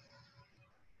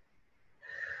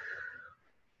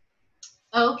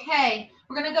 Okay,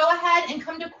 we're going to go ahead and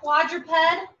come to quadruped.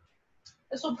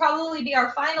 This will probably be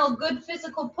our final good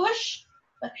physical push,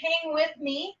 but hang with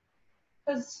me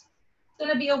because it's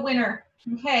going to be a winner.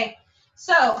 Okay,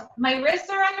 so my wrists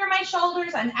are under my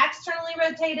shoulders. I'm externally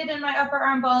rotated in my upper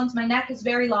arm bones. My neck is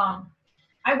very long.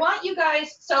 I want you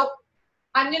guys, so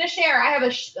I'm going to share. I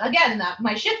have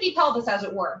my shifty pelvis, as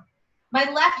it were. My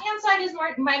left-hand side is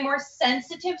my more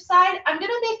sensitive side. I'm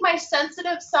going to make my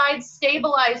sensitive side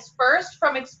stabilize first.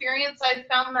 From experience, I've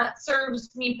found that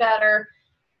serves me better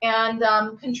and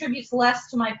contributes less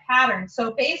to my pattern.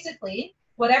 So basically,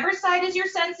 Whatever side is your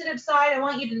sensitive side, I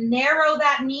want you to narrow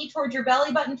that knee towards your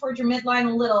belly button, towards your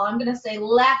midline a little. I'm going to say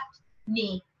left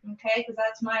knee, okay, because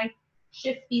that's my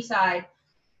shifty side.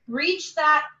 Reach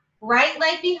that right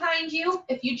leg behind you.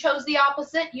 If you chose the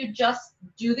opposite, you just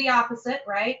do the opposite,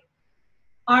 right?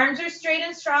 Arms are straight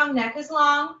and strong, neck is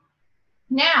long.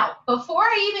 Now, before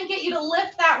I even get you to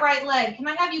lift that right leg, can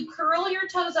I have you curl your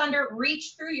toes under,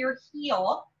 reach through your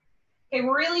heel? Okay,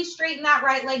 really straighten that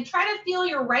right leg. Try to feel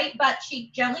your right butt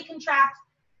cheek gently contract.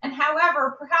 And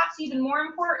however, perhaps even more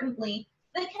importantly,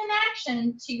 the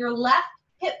connection to your left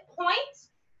hip point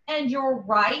and your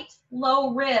right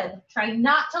low rib. Try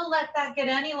not to let that get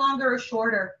any longer or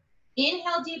shorter.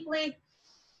 Inhale deeply.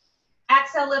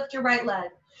 Exhale, lift your right leg.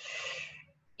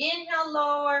 Inhale,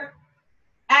 lower.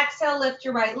 Exhale, lift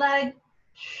your right leg.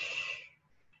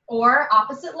 Or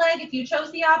opposite leg, if you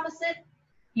chose the opposite.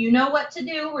 You know what to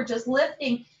do. We're just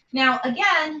lifting. Now,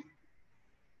 again,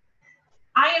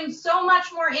 I am so much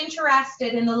more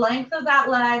interested in the length of that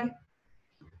leg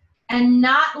and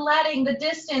not letting the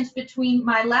distance between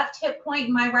my left hip point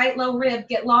and my right low rib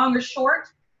get long or short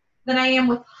than I am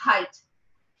with height.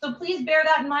 So please bear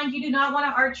that in mind. You do not want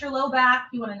to arch your low back.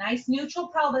 You want a nice neutral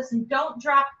pelvis, and don't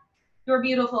drop your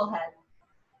beautiful head.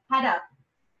 Head up.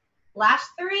 Last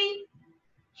 3.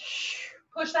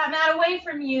 Push that mat away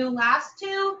from you. Last 2.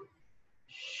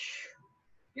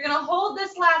 You're going to hold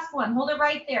this last one. Hold it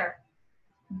right there.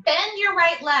 Bend your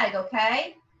right leg,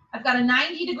 okay? I've got a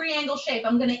 90-degree angle shape.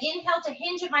 I'm going to inhale to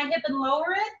hinge at my hip and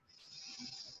lower it.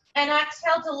 And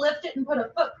exhale to lift it and put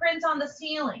a footprint on the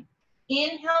ceiling.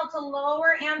 Inhale to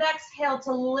lower and exhale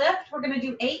to lift. We're going to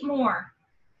do 8 more.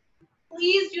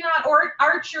 Please do not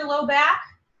arch your low back.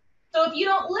 So if you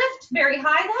don't lift very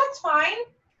high, that's fine.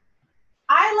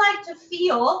 I like to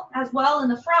feel, as well in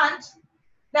the front,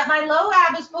 that my low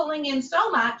ab is pulling in so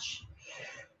much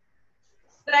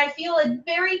that I feel a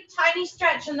very tiny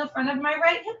stretch in the front of my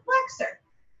right hip flexor.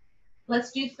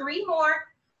 Let's do 3 more.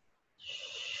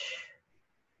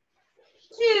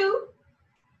 2.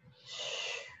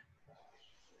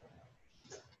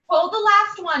 Hold the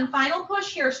last one. Final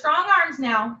push here. Strong arms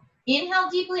now. Inhale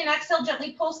deeply and exhale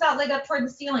gently. Pulse that leg up toward the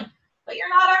ceiling. But you're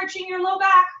not arching your low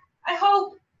back. I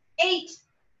hope. 8,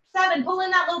 7. Pull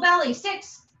in that low belly.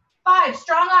 6, 5.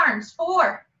 Strong arms.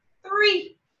 4,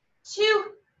 3, 2,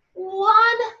 1.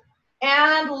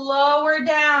 And lower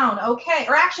down. Okay.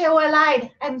 Or actually, oh, I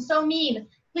lied. I'm so mean.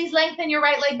 Please lengthen your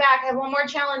right leg back. I have one more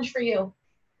challenge for you.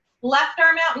 Left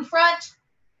arm out in front.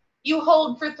 You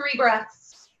hold for 3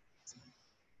 breaths.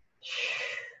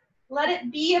 Let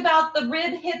it be about the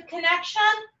rib-hip connection,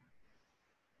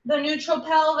 the neutral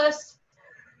pelvis.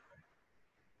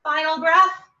 Final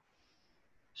breath.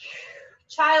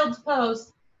 Child's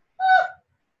pose.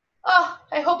 Oh,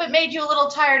 I hope it made you a little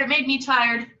tired. It made me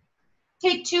tired.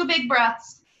 Take 2 big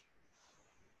breaths.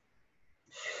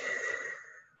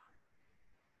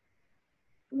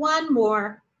 One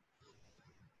more.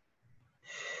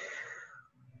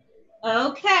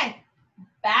 Okay,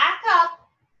 back up.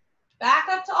 Back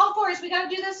up to all 4s. We got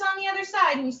to do this on the other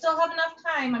side, and we still have enough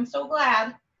time. I'm so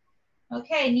glad.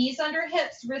 Okay, knees under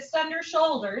hips, wrists under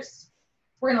shoulders.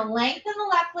 We're going to lengthen the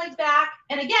left leg back.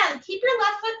 And again, keep your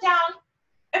left foot down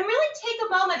and really take a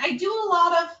moment. I do a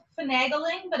lot of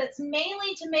finagling, but it's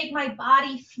mainly to make my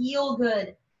body feel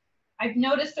good. I've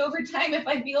noticed over time if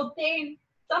I feel pain,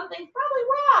 something's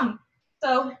probably wrong.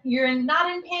 So you're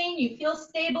not in pain, you feel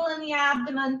stable in the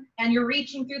abdomen, and you're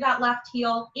reaching through that left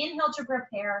heel. Inhale to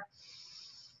prepare.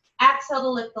 Exhale to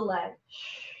lift the leg.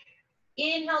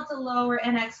 Inhale to lower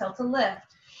and exhale to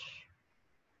lift.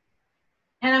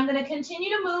 And I'm going to continue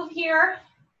to move here.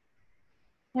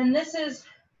 And this is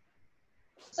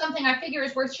something I figure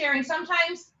is worth sharing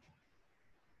sometimes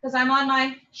because I'm on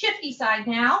my shifty side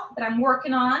now that I'm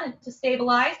working on to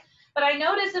stabilize. But I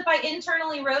notice if I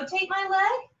internally rotate my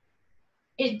leg,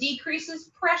 it decreases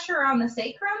pressure on the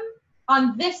sacrum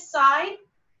on this side,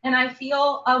 and I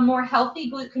feel a more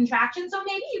healthy glute contraction. So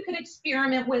maybe you could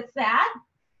experiment with that,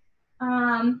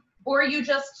 or you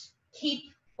just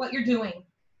keep what you're doing.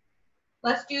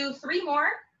 Let's do 3 more.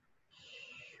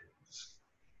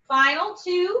 Final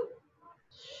 2.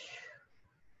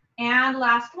 And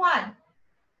last 1.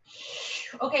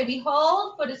 Okay, we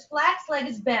hold, foot is flexed, leg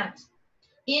is bent.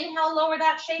 Inhale, lower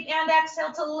that shape, and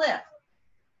exhale to lift.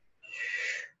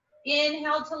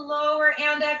 Inhale to lower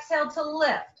and exhale to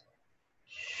lift.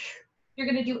 You're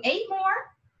going to do 8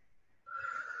 more.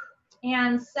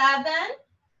 And 7.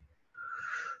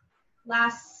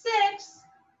 Last 6.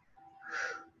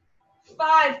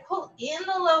 5. Pull in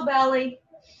the low belly.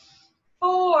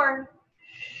 4.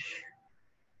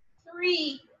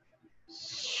 3.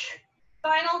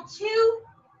 Final 2.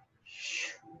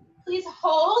 Please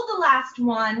hold the last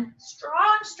one.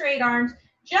 Strong, straight arms.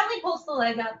 Gently pulse the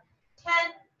leg up. 10,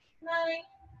 9,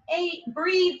 8.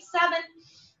 Breathe. 7,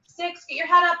 6. Get your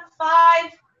head up.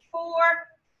 5, 4,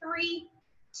 3,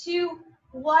 2,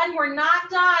 1. We're not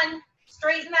done.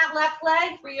 Straighten that left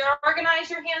leg. Reorganize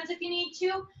your hands if you need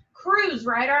to. Cruise.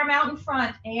 Right arm out in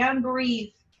front. And breathe.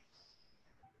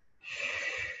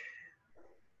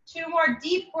 2 more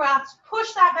deep breaths.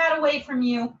 Push that mat away from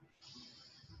you.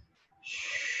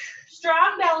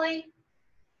 Strong belly.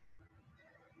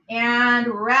 And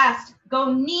rest.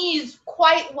 Go knees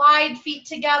quite wide, feet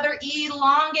together.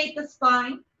 Elongate the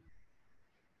spine.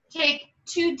 Take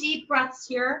 2 deep breaths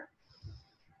here.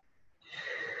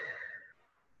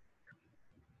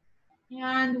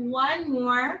 And 1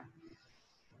 more.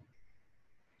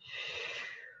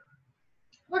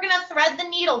 We're going to thread the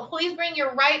needle. Please bring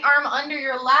your right arm under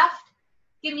your left.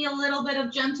 Give me a little bit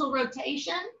of gentle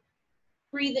rotation.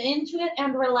 Breathe into it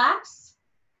and relax.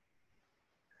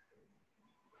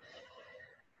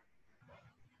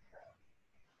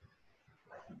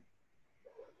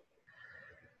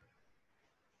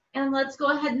 And let's go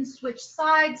ahead and switch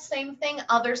sides. Same thing,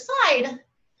 other side.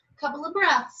 Couple of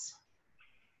breaths.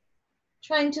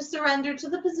 Trying to surrender to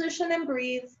the position and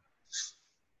breathe.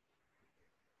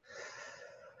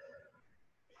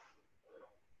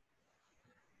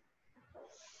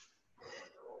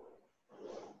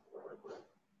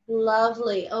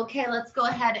 Lovely. Okay, let's go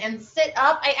ahead and sit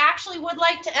up. I actually would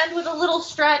like to end with a little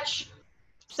stretch.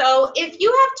 So if you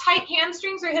have tight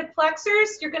hamstrings or hip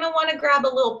flexors, you're going to want to grab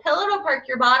a little pillow to park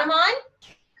your bottom on.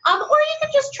 Or you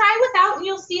can just try without and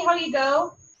you'll see how you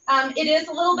go. It is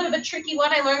a little bit of a tricky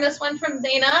one. I learned this one from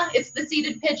Zaina. It's the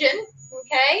seated pigeon.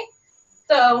 Okay,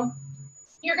 so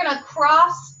you're going to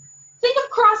cross. Think of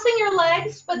crossing your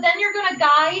legs, but then you're going to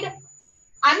guide.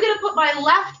 I'm going to put my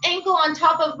left ankle on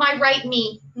top of my right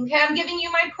knee. Okay, I'm giving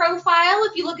you my profile.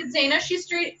 If you look at Zaina, she's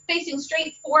facing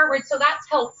straight forward, so that's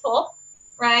helpful,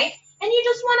 right? And you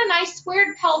just want a nice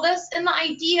squared pelvis, and the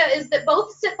idea is that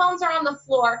both sit bones are on the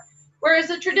floor, whereas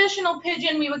a traditional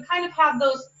pigeon, we would kind of have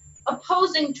those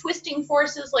opposing twisting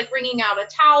forces like wringing out a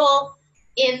towel.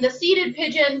 In the seated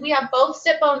pigeon, we have both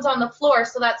sit bones on the floor,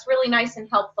 so that's really nice and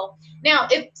helpful. Now,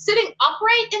 if sitting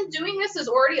upright and doing this is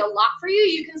already a lot for you,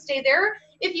 you can stay there.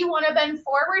 If you want to bend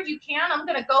forward, you can. I'm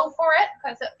going to go for it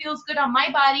because it feels good on my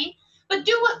body. But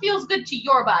do what feels good to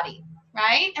your body,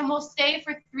 right? And we'll stay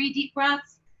for 3 deep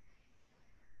breaths.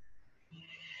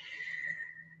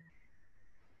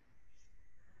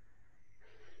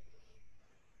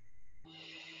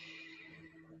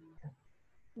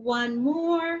 One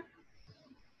more.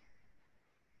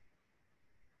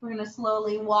 We're going to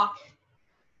slowly walk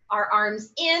our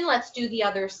arms in. Let's do the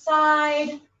other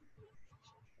side.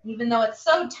 Even though it's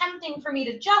so tempting for me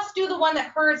to just do the one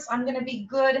that hurts, I'm going to be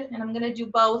good and I'm going to do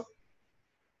both.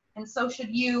 And so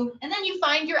should you. And then you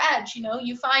find your edge, you know,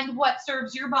 you find what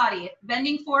serves your body. If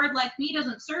bending forward like me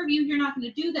doesn't serve you, you're not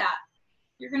going to do that.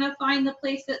 You're going to find the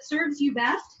place that serves you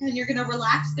best and you're going to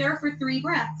relax there for 3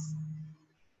 breaths.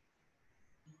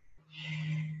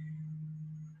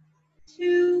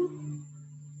 2.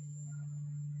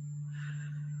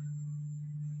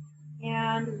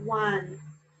 And 1.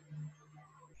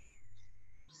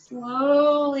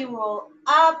 Slowly roll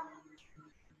up.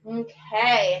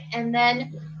 Okay, and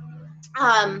then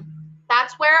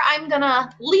that's where I'm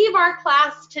gonna leave our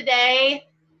class today.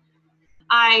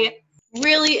 I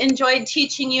really enjoyed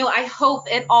teaching you. I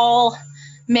hope it all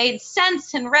made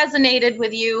sense and resonated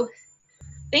with you.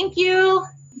 Thank you.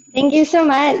 Thank you so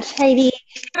much, Heidi.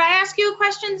 Could I ask you a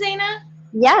question, Zaina?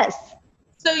 Yes.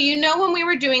 So you know when we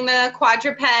were doing the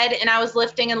quadruped and I was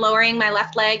lifting and lowering my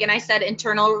left leg and I said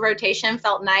internal rotation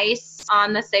felt nice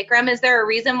on the sacrum, is there a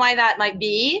reason why that might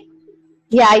be?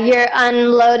 Yeah, you're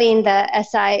unloading the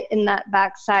SI in that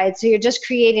back side. So you're just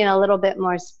creating a little bit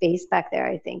more space back there,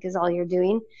 I think, is all you're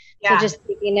doing. Yeah. So just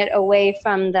taking it away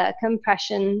from the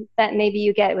compression that maybe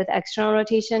you get with external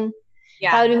rotation.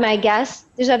 Yeah. That would be my guess.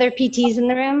 There's other PTs in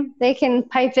the room. They can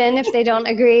pipe in if they don't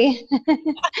agree.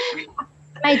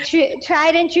 My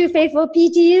tried and true faithful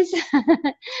PTs.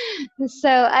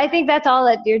 So I think that's all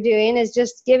that you're doing is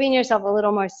just giving yourself a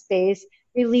little more space,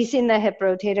 releasing the hip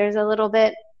rotators a little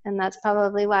bit, and that's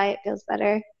probably why it feels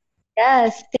better.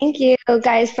 Yes, thank you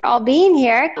guys for all being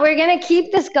here. We're going to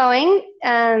keep this going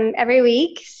every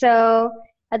week, so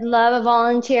I'd love a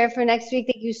volunteer for next week.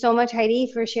 Thank you so much,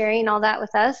 Heidi, for sharing all that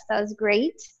with us. That was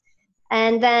great.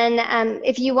 And then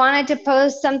if you wanted to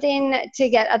post something to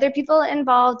get other people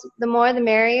involved, the more the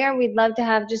merrier. We'd love to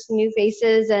have just new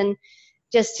faces and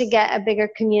just to get a bigger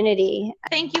community.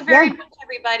 Thank you very much,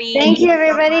 everybody. Thank you,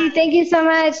 everybody. Thank you so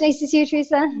much. Nice to see you,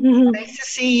 Teresa. Nice to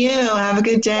see you. Have a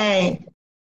good day.